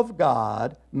man of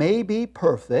God may be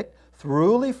perfect,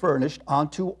 thoroughly furnished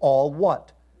unto all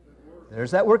what?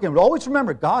 There's that word again. But always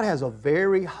remember, God has a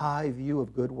very high view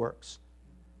of good works.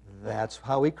 That's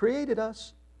how He created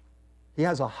us. He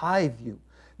has a high view.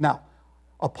 Now,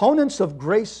 opponents of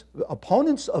grace,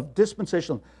 opponents of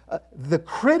dispensational, the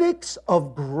critics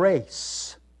of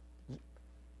grace,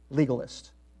 legalists,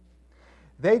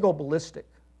 they go ballistic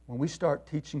when we start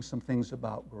teaching some things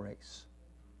about grace.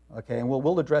 Okay, and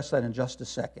we'll address that in just a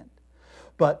second.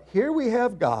 But here we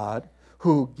have God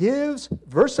who gives,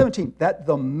 verse 17, that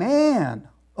the man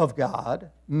of God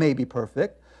may be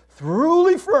perfect,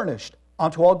 thoroughly furnished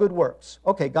unto all good works.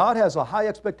 Okay, God has a high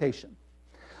expectation.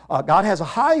 God has a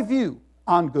high view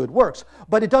on good works,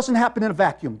 but it doesn't happen in a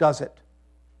vacuum, does it?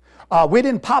 We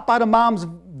didn't pop out of mom's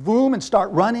womb and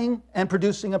start running and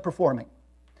producing and performing.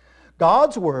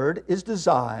 God's Word is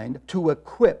designed to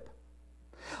equip,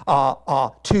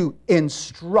 to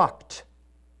instruct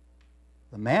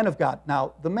the man of God.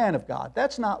 Now, the man of God,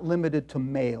 that's not limited to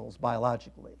males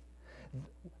biologically.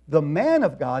 The man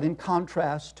of God in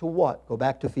contrast to what? Go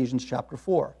back to Ephesians chapter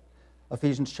 4.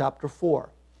 Ephesians chapter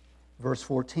 4, verse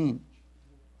 14.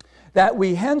 That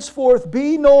we henceforth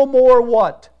be no more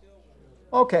what?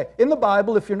 Okay, in the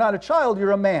Bible, if you're not a child,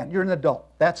 you're a man. You're an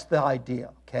adult. That's the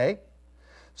idea, okay?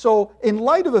 So, in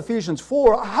light of Ephesians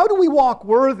 4, how do we walk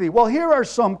worthy? Well, here are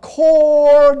some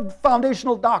core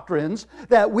foundational doctrines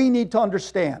that we need to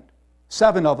understand.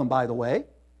 7 of them, by the way.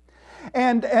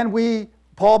 And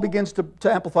Paul begins to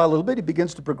amplify a little bit. He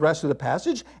begins to progress through the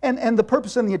passage. And the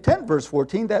purpose and the intent, verse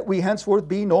 14, that we henceforth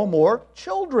be no more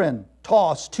children,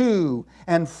 tossed to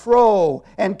and fro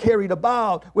and carried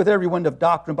about with every wind of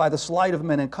doctrine by the sleight of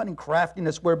men and cunning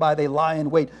craftiness whereby they lie in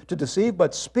wait to deceive,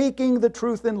 but speaking the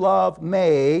truth in love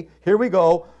may, here we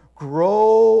go,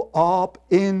 grow up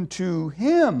into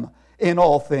Him in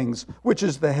all things, which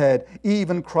is the head,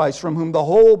 even Christ, from whom the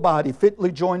whole body,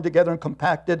 fitly joined together and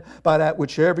compacted by that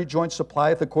which every joint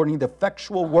supplieth, according to the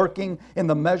effectual working in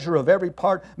the measure of every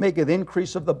part, maketh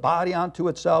increase of the body unto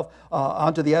itself,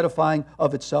 unto the edifying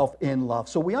of itself in love.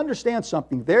 So we understand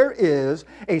something. There is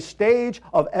a stage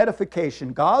of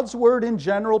edification. God's Word in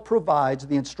general provides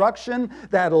the instruction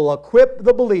that will equip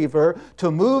the believer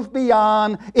to move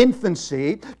beyond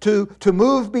infancy, to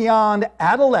move beyond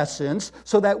adolescence,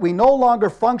 so that we no longer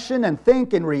function and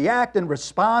think and react and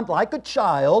respond like a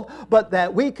child, but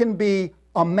that we can be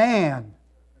a man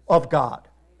of God,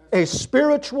 a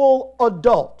spiritual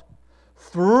adult,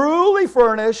 thoroughly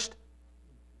furnished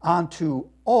unto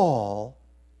all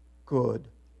good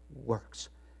works.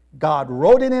 God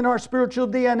wrote it in our spiritual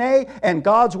DNA, and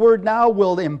God's Word now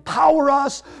will empower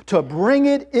us to bring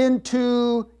it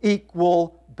into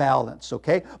equal balance,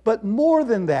 okay? But more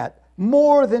than that,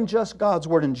 more than just God's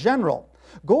Word in general,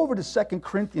 go over to 2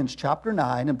 Corinthians chapter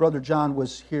 9, and Brother John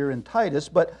was here in Titus,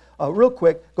 but real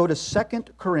quick, go to 2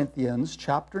 Corinthians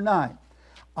chapter 9.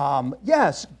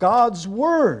 Yes, God's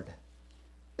Word.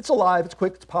 It's alive, it's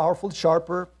quick, it's powerful, it's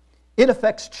sharper. It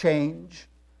affects change.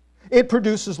 It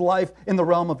produces life in the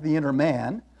realm of the inner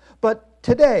man. But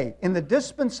today, in the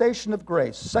dispensation of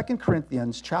grace, 2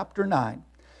 Corinthians chapter 9,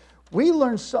 we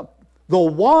learn something. The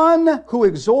one who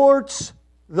exhorts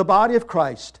the body of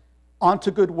Christ onto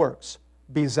good works.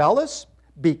 Be zealous,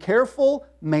 be careful,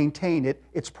 maintain it.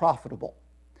 It's profitable.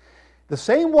 The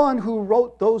same one who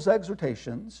wrote those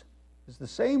exhortations is the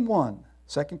same one,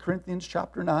 2 Corinthians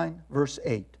chapter 9, verse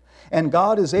 8. And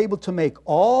God is able to make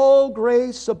all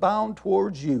grace abound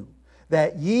towards you,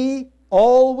 that ye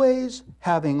always,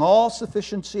 having all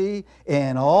sufficiency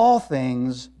in all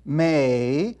things,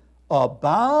 may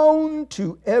abound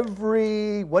to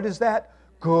every, what is that?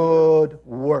 Good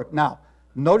work. Now,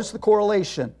 notice the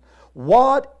correlation.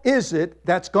 What is it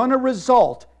that's going to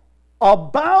result?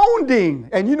 Abounding.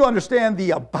 And you understand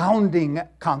the abounding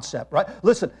concept, right?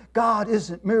 Listen, God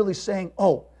isn't merely saying,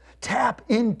 oh, tap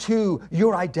into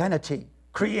your identity,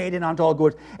 created unto all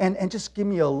good, and just give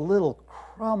me a little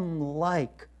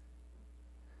crumb-like.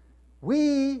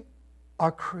 We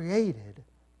are created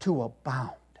to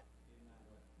abound.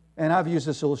 And I've used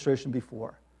this illustration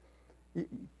before.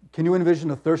 Can you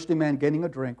envision a thirsty man getting a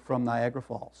drink from Niagara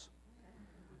Falls?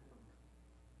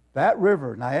 That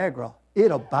river, Niagara,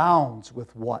 it abounds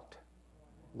with what?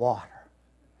 Water.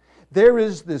 There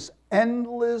is this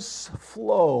endless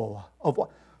flow of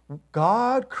water.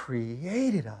 God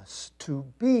created us to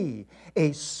be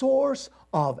a source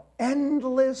of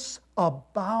endless,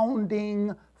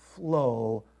 abounding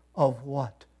flow of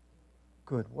what?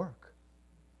 Good work.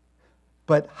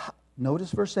 But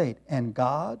notice verse 8, and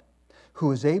God,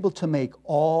 who is able to make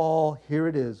all, here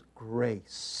it is,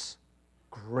 grace.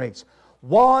 Grace.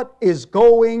 What is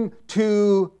going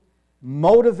to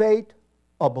motivate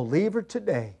a believer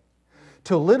today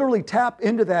to literally tap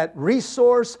into that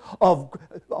resource of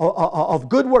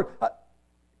good work?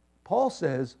 Paul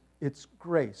says it's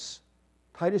grace.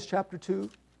 Titus chapter 2,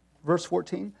 verse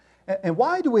 14. And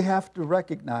why do we have to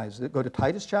recognize it? Go to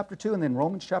Titus chapter 2 and then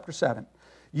Romans chapter 7.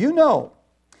 You know,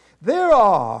 there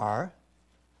are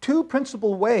two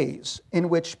principal ways in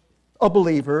which a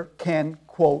believer can,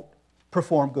 quote,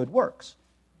 perform good works.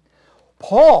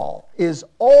 Paul is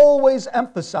always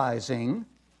emphasizing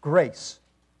grace.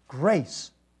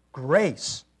 Grace.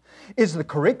 Grace is the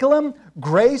curriculum.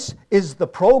 Grace is the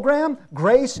program.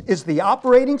 Grace is the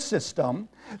operating system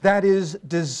that is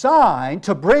designed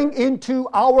to bring into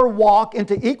our walk,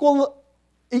 into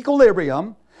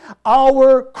equilibrium,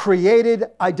 our created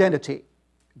identity.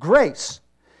 Grace.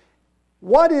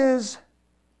 What is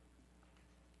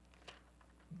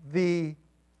the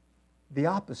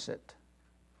opposite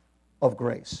of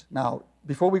grace? Now,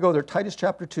 before we go there, Titus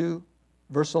chapter 2,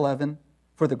 verse 11,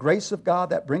 for the grace of God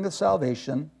that bringeth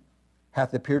salvation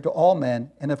hath appeared to all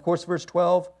men. And of course, verse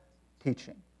 12,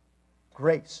 teaching.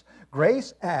 Grace.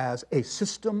 Grace as a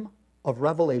system of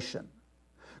revelation.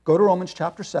 Go to Romans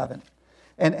chapter 7.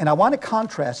 And I want to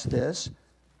contrast this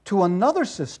to another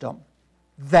system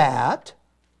that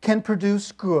can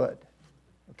produce good.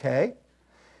 Okay?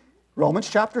 Romans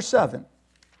chapter 7.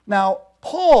 Now,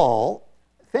 Paul,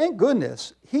 thank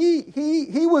goodness, he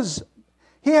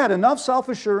had enough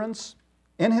self-assurance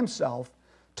in himself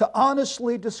to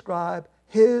honestly describe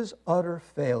his utter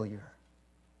failure.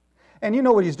 And you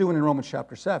know what he's doing in Romans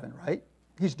chapter 7, right?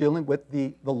 He's dealing with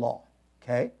the law,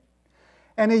 okay?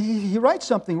 And he writes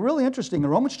something really interesting in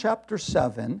Romans chapter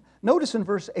 7. Notice in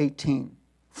verse 18,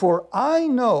 for I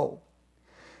know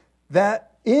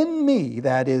that in me,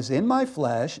 that is, in my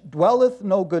flesh, dwelleth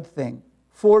no good thing,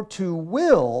 for to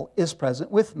will is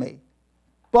present with me.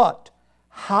 But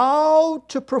how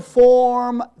to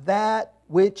perform that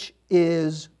which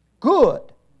is good,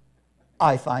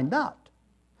 I find not.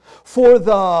 For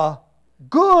the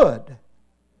good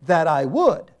that I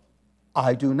would,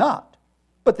 I do not.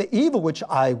 But the evil which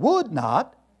I would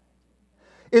not,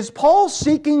 is Paul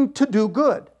seeking to do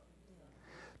good?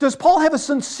 Does Paul have a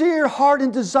sincere heart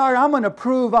and desire? I'm going to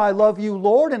prove I love you,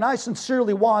 Lord, and I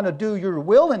sincerely want to do your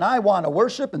will, and I want to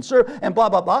worship and serve, and blah,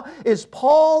 blah, blah. Is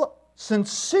Paul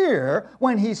sincere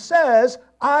when he says,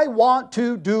 I want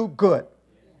to do good?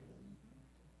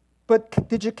 But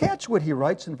did you catch what he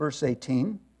writes in verse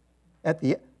 18?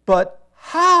 But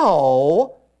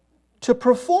how to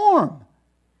perform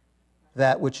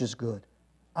that which is good,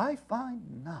 I find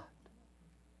not.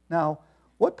 Now,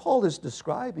 what Paul is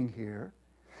describing here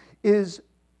is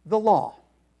the law.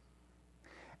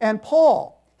 And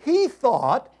Paul, he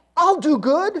thought, I'll do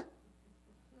good.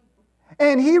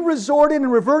 And he resorted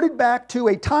and reverted back to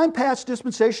a time-past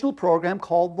dispensational program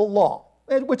called the law,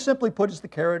 which simply put is the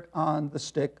carrot on the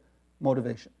stick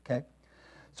motivation, okay?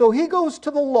 So he goes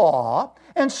to the law,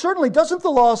 and certainly doesn't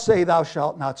the law say thou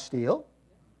shalt not steal?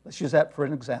 Let's use that for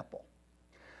an example.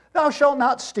 Thou shalt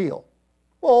not steal.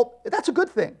 Well, that's a good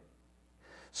thing.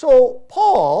 So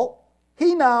Paul,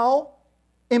 he now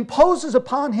imposes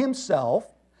upon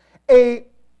himself a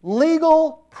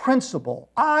legal principle.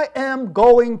 I am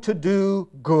going to do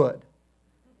good.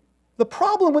 The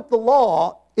problem with the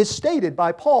law is stated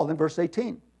by Paul in verse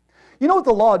 18. You know what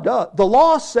the law does? The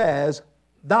law says,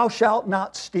 thou shalt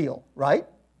not steal, right?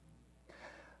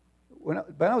 When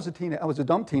I was a teenager, I was a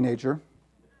dumb teenager,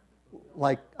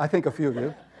 like I think a few of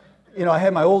you. You know, I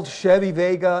had my old Chevy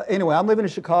Vega. Anyway, I'm living in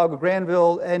Chicago,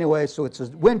 Granville. Anyway, so it's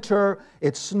winter,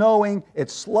 it's snowing,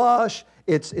 it's slush,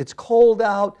 it's cold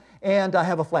out, and I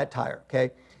have a flat tire,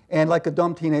 okay? And like a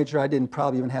dumb teenager, I didn't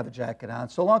probably even have a jacket on.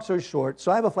 So long story short,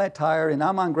 so I have a flat tire, and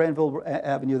I'm on Granville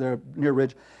Avenue there near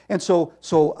Ridge. And so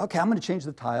okay, I'm going to change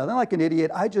the tire. Then like an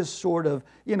idiot, I just sort of,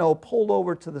 pulled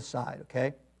over to the side,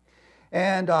 okay?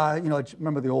 And,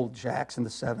 remember the old jacks in the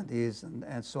 70s.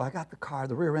 And so I got the car,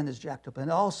 the rear end is jacked up,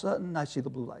 and all of a sudden I see the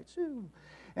blue lights.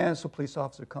 And so a police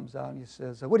officer comes out and he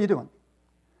says, what are you doing?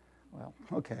 Well,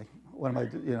 okay, what am I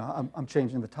doing? I'm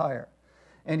changing the tire.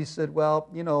 And he said, well,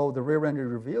 the rear end of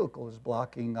your vehicle is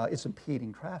blocking, it's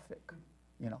impeding traffic,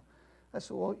 I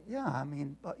said, well, yeah,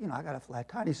 but, I got a flat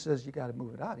tire. And he says, you got to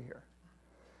move it out of here.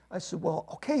 I said, well,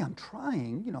 okay, I'm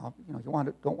trying, you don't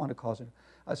want to cause it.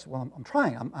 I said, well, I'm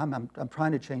trying. I'm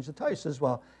trying to change the tire. He says,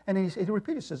 well, and he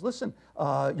repeated, he says, listen,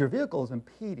 your vehicle is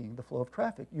impeding the flow of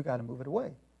traffic. You got to move it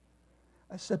away.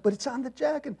 I said, but it's on the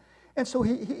jack. And so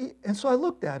so I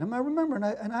looked at him. I remember,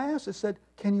 and I asked, I said,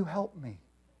 can you help me?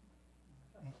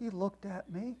 And he looked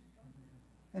at me,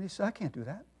 and he said, I can't do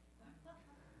that.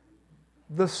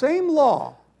 The same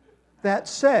law that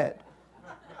said,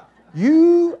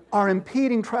 you are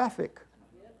impeding traffic,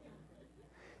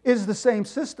 is the same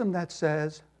system that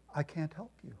says, I can't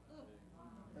help you.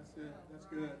 That's it. That's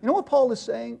good. You know what Paul is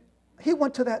saying? He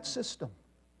went to that system.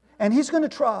 And he's going to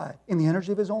try, in the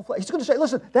energy of his own flesh, he's going to say,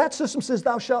 listen, that system says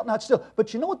thou shalt not steal.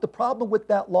 But you know what the problem with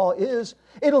that law is?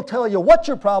 It'll tell you what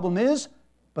your problem is,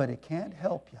 but it can't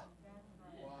help you.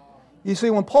 You see,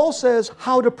 when Paul says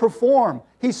how to perform,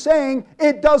 he's saying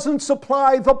it doesn't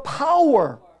supply the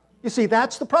power. You see,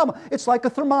 that's the problem. It's like a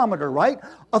thermometer, right?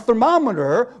 A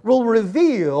thermometer will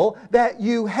reveal that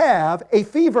you have a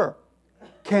fever.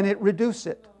 Can it reduce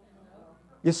it?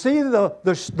 You see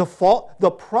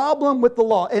the problem with the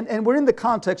law, and we're in the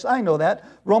context, I know that.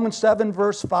 Romans 7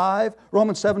 verse 5,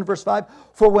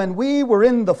 for when we were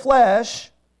in the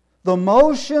flesh, the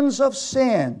motions of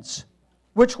sins,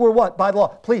 which were what? By the law.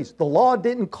 Please, the law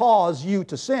didn't cause you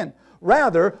to sin.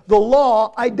 Rather, the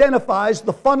law identifies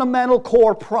the fundamental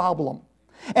core problem.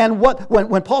 And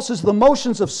when Paul says the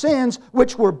motions of sins,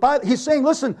 which were he's saying,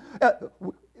 listen,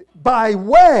 by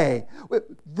way,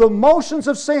 the motions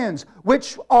of sins,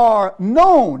 which are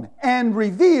known and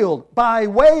revealed by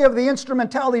way of the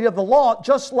instrumentality of the law,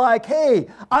 just like, hey,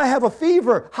 I have a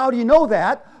fever. How do you know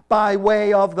that? By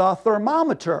way of the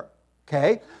thermometer.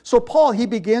 Okay? So Paul, he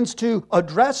begins to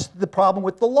address the problem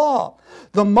with the law.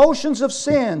 The motions of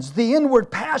sins, the inward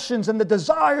passions and the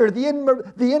desire, the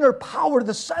inner power,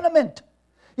 the sentiment.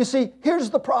 You see, here's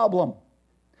the problem.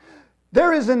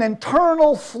 There is an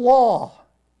internal flaw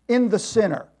in the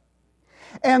sinner.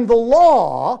 And the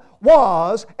law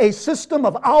was a system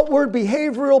of outward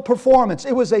behavioral performance.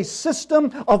 It was a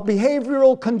system of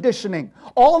behavioral conditioning.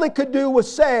 All it could do was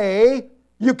say,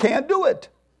 you can't do it.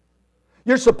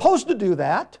 You're supposed to do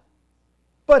that,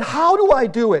 but how do I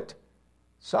do it?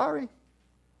 Sorry,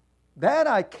 that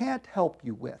I can't help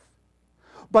you with.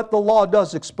 But the law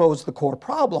does expose the core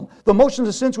problem. The motions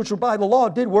of sins which were by the law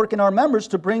did work in our members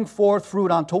to bring forth fruit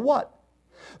unto what?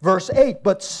 Verse 8,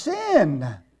 but sin,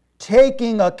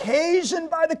 taking occasion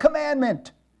by the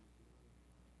commandment,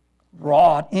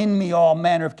 wrought in me all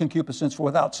manner of concupiscence, for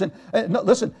without sin.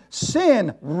 Listen,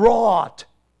 sin wrought.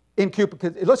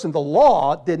 Listen, the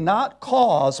law did not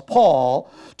cause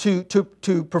Paul to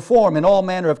perform in all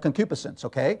manner of concupiscence,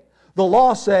 okay? The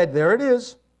law said, there it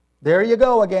is. There you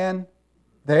go again.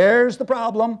 There's the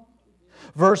problem.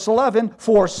 Verse 11,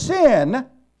 for sin,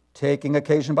 taking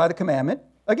occasion by the commandment,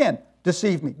 again,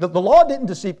 deceived me. The law didn't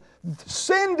deceive,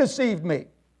 sin deceived me.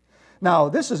 Now,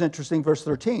 this is interesting, verse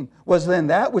 13. Was then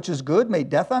that which is good made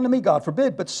death unto me? God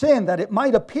forbid. But sin, that it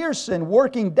might appear sin,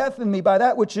 working death in me by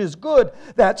that which is good,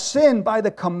 that sin by the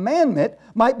commandment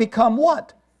might become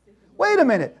what? Wait a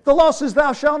minute. The law says,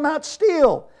 thou shalt not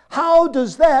steal. How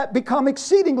does that become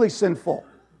exceedingly sinful?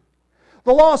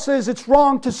 The law says it's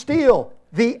wrong to steal.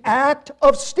 The act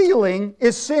of stealing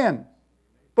is sin.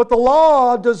 But the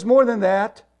law does more than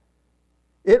that.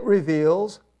 It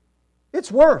reveals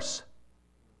it's worse.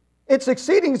 It's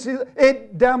exceeding,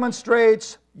 it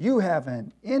demonstrates you have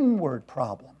an inward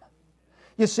problem.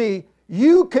 You see,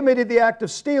 you committed the act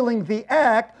of stealing the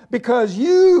act because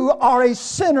you are a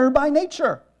sinner by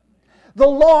nature. The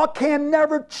law can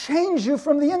never change you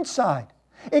from the inside.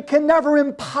 It can never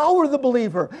empower the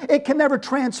believer. It can never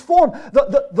transform.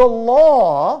 The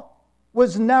law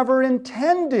was never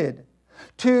intended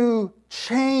to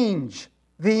change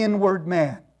the inward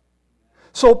man.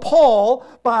 So Paul,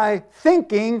 by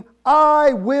thinking,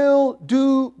 I will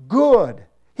do good,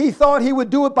 he thought he would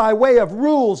do it by way of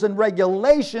rules and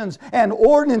regulations and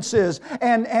ordinances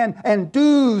and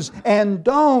do's and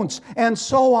don'ts and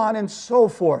so on and so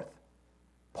forth.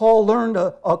 Paul learned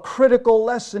a critical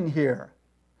lesson here.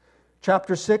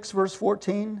 Chapter 6, verse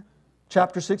 14.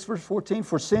 Chapter 6, verse 14.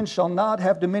 For sin shall not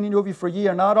have dominion over you, for ye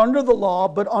are not under the law,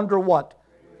 but under what?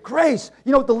 Grace.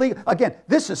 You know what the legal... Again,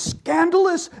 this is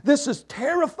scandalous. This is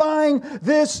terrifying.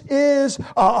 This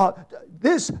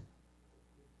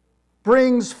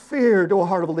brings fear to a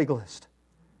heart of a legalist.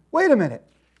 Wait a minute.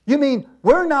 You mean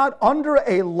we're not under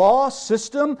a law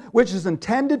system which is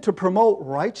intended to promote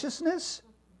righteousness?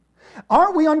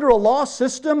 Aren't we under a law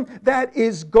system that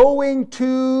is going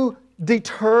to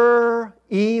deter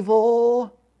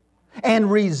evil and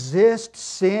resist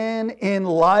sin in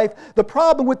life? The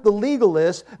problem with the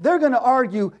legalists, they're going to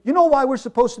argue, you know why we're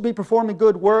supposed to be performing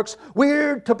good works?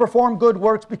 We're to perform good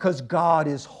works because God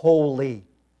is holy.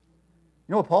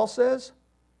 You know what Paul says?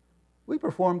 We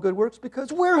perform good works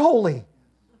because we're holy.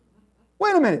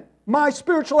 Wait a minute. My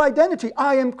spiritual identity,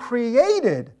 I am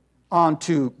created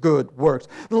onto good works.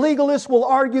 The legalists will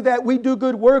argue that we do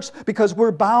good works because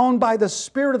we're bound by the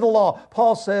spirit of the law.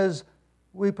 Paul says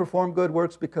we perform good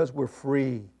works because we're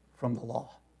free from the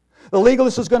law. The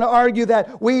legalist is going to argue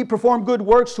that we perform good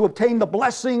works to obtain the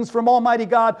blessings from Almighty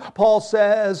God. Paul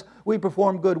says we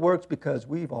perform good works because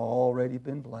we've already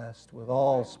been blessed with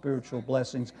all spiritual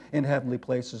blessings in heavenly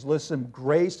places. Listen,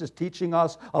 grace is teaching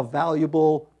us a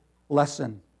valuable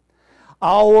lesson.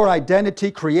 Our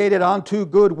identity created unto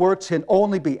good works can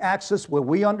only be accessed when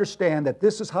we understand that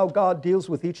this is how God deals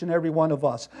with each and every one of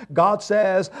us. God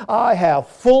says, I have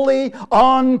fully,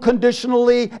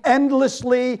 unconditionally,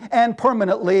 endlessly, and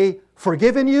permanently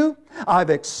forgiven you.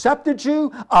 I've accepted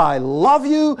you. I love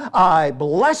you. I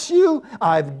bless you.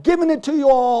 I've given it to you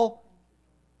all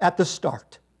at the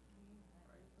start.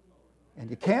 And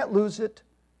you can't lose it.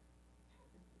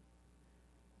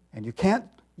 And you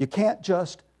can't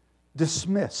just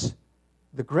dismiss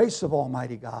the grace of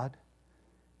Almighty God.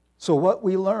 So what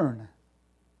we learn,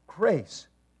 grace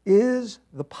is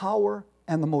the power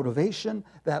and the motivation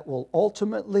that will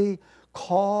ultimately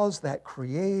cause that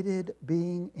created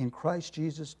being in Christ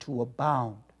Jesus to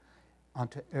abound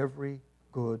unto every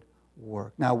good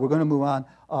work. Now we're going to move on.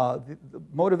 The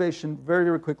motivation, very,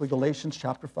 very quickly, Galatians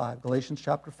chapter 5. Galatians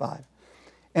chapter 5.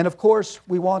 And of course,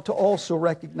 we want to also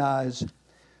recognize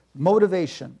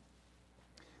motivation.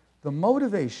 The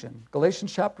motivation,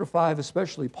 Galatians chapter 5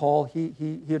 especially, Paul,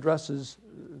 he addresses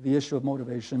the issue of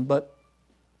motivation, but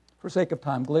for sake of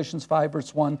time, Galatians 5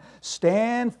 verse 1,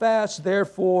 stand fast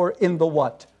therefore in the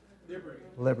what?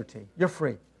 Liberty. You're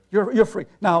free. You're free.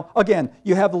 Now, again,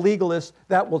 you have the legalists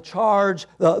that will charge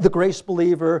the grace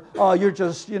believer, you're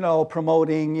just,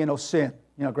 promoting, sin.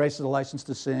 Grace is a license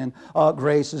to sin.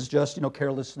 Grace is just,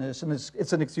 carelessness, and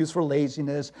it's an excuse for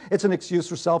laziness. It's an excuse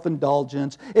for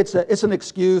self-indulgence. It's an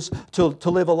excuse to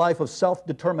live a life of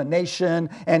self-determination,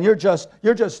 and you're just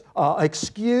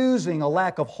excusing a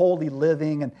lack of holy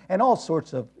living and all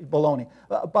sorts of baloney.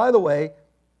 By the way,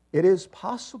 it is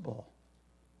possible.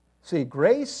 See,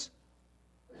 grace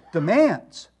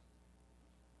demands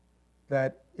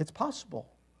that it's possible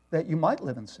that you might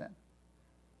live in sin.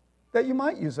 That you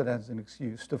might use it as an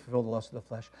excuse to fulfill the lust of the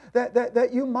flesh.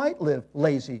 That you might live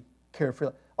lazy,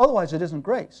 carefree. Otherwise, it isn't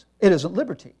grace. It isn't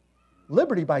liberty.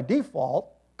 Liberty by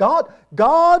default.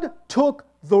 God took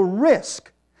the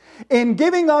risk in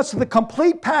giving us the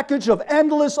complete package of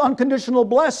endless, unconditional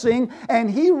blessing, and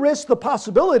He risked the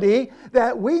possibility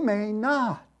that we may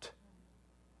not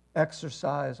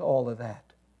exercise all of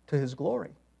that to His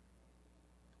glory.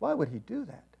 Why would He do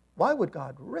that? Why would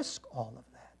God risk all of that?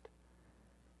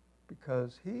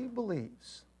 Because He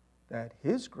believes that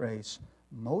His grace,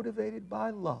 motivated by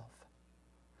love,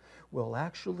 will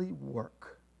actually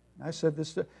work. And I said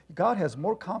this, God has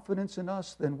more confidence in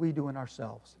us than we do in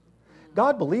ourselves.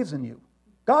 God believes in you.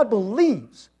 God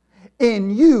believes in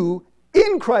you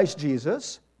in Christ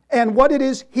Jesus and what it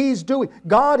is He's doing.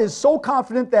 God is so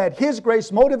confident that His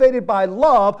grace, motivated by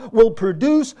love, will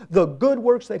produce the good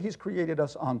works that He's created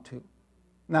us unto.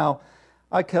 Now,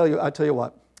 I tell you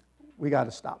what. We got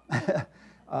to stop.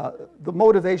 The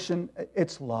motivation,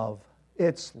 it's love.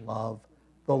 It's love.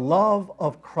 The love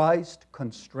of Christ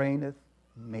constraineth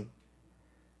me.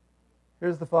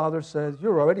 Here's the Father says,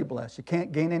 you're already blessed. You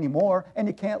can't gain any more, and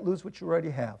you can't lose what you already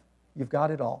have. You've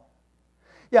got it all.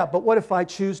 Yeah, but what if I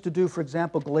choose to do, for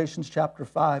example, Galatians chapter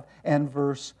 5 and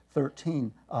verse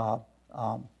 13?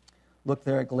 Look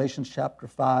there at Galatians chapter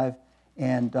 5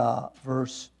 and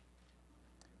verse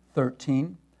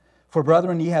 13. For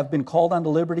brethren, ye have been called unto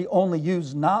liberty, only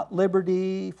use not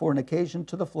liberty for an occasion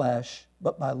to the flesh,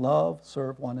 but by love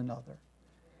serve one another.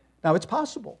 Now, it's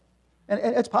possible. And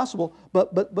it's possible,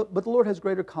 but the Lord has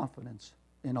greater confidence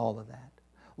in all of that.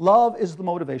 Love is the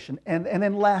motivation. And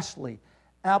then lastly,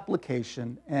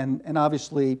 application. And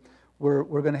obviously, we're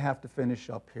going to have to finish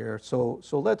up here. So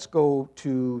let's go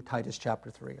to Titus chapter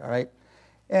 3, all right?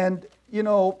 And, you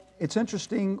know, it's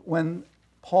interesting when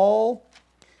Paul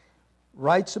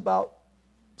writes about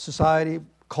society,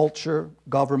 culture,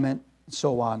 government, and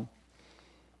so on.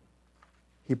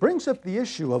 He brings up the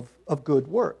issue of good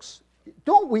works.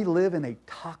 Don't we live in a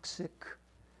toxic,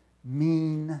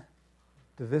 mean,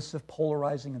 divisive,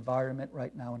 polarizing environment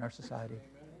right now in our society?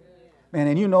 Man,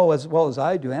 and you know as well as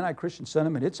I do, anti-Christian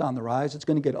sentiment, it's on the rise. It's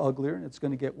going to get uglier and it's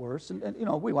going to get worse. And you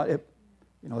know, we want it.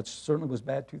 You know, it certainly was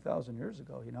bad 2,000 years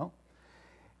ago, you know.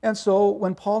 And so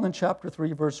when Paul in chapter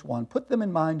 3, verse 1, put them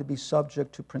in mind to be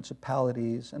subject to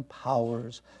principalities and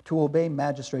powers, to obey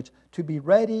magistrates, to be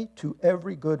ready to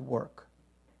every good work,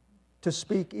 to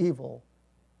speak evil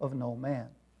of no man,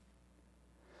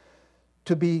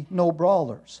 to be no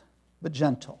brawlers, but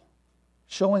gentle,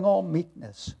 showing all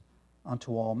meekness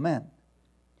unto all men.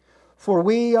 For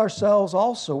we ourselves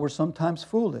also were sometimes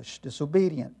foolish,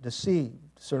 disobedient, deceived,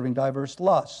 serving diverse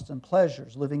lusts and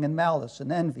pleasures, living in malice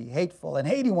and envy, hateful, and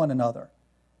hating one another.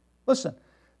 Listen,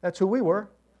 that's who we were.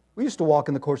 We used to walk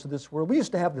in the course of this world. We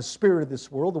used to have the spirit of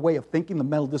this world, the way of thinking, the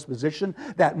mental disposition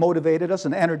that motivated us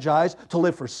and energized to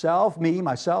live for self, me,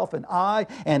 myself, and I,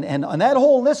 and that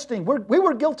whole listing. We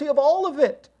were guilty of all of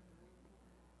it.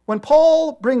 When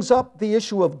Paul brings up the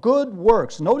issue of good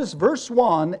works, notice verse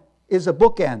 1 is a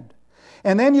bookend.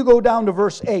 And then you go down to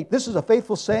verse 8. This is a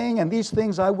faithful saying, and these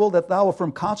things I will that thou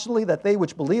affirm constantly, that they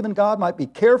which believe in God might be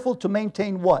careful to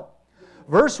maintain what?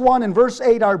 Verse 1 and verse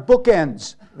 8 are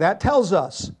bookends. That tells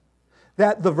us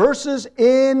that the verses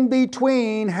in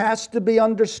between has to be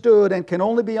understood and can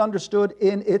only be understood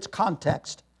in its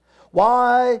context.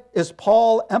 Why is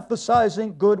Paul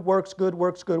emphasizing good works, good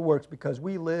works, good works? Because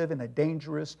we live in a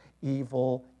dangerous,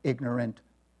 evil, ignorant,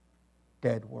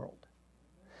 dead world.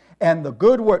 And the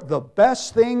good work, the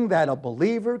best thing that a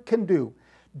believer can do,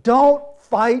 don't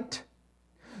fight,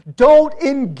 don't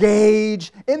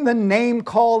engage in the name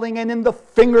calling and in the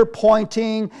finger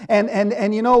pointing.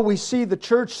 And you know, we see the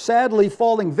church sadly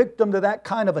falling victim to that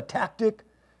kind of a tactic.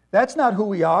 That's not who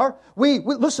we are.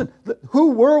 Listen,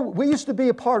 we used to be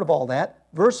a part of all that.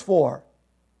 Verse 4,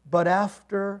 but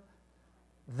after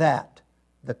that,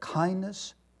 the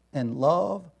kindness and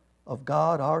love of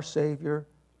God our Savior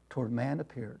toward man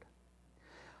appeared.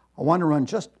 I want to run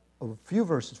just a few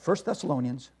verses. 1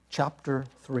 Thessalonians chapter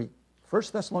 3. 1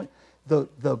 Thessalonians,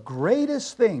 the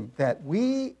greatest thing that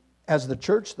we as the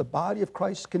church, the body of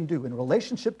Christ, can do in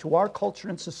relationship to our culture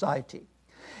and society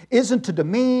isn't to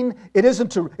demean, it isn't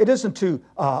to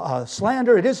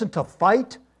slander, it isn't to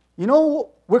fight. You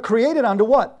know, we're created unto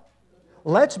what?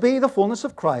 Let's be the fullness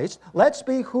of Christ. Let's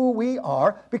be who we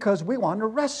are because we want to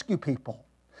rescue people.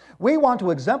 We want to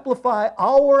exemplify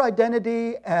our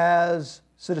identity as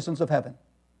citizens of heaven.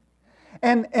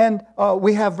 And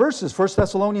we have verses, 1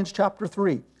 Thessalonians chapter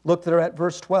 3. Look there at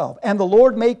verse 12. And the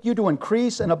Lord make you to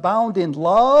increase and abound in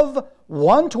love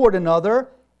one toward another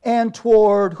and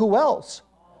toward who else?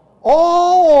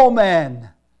 All men.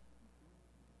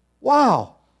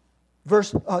 Wow.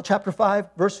 Chapter 5,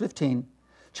 verse 15.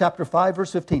 Chapter 5,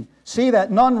 verse 15. See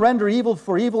that none render evil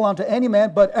for evil unto any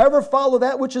man, but ever follow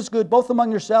that which is good, both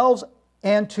among yourselves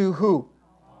and to who?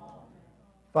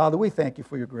 Father, we thank you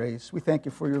for your grace. We thank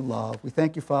you for your love. We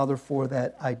thank you, Father, for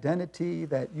that identity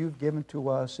that you've given to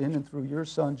us in and through your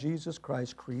Son, Jesus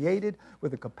Christ, created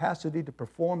with the capacity to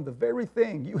perform the very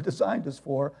thing you designed us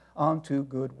for unto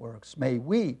good works. May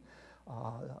we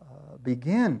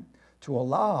begin to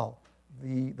allow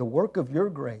the work of your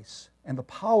grace and the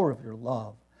power of your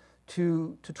love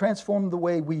to transform the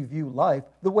way we view life,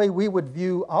 the way we would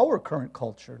view our current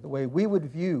culture, the way we would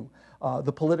view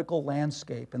the political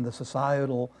landscape and the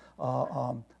societal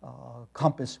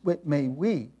compass. May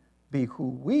we be who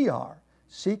we are,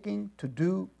 seeking to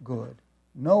do good,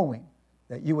 knowing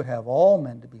that you would have all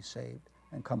men to be saved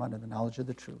and come unto the knowledge of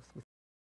the truth.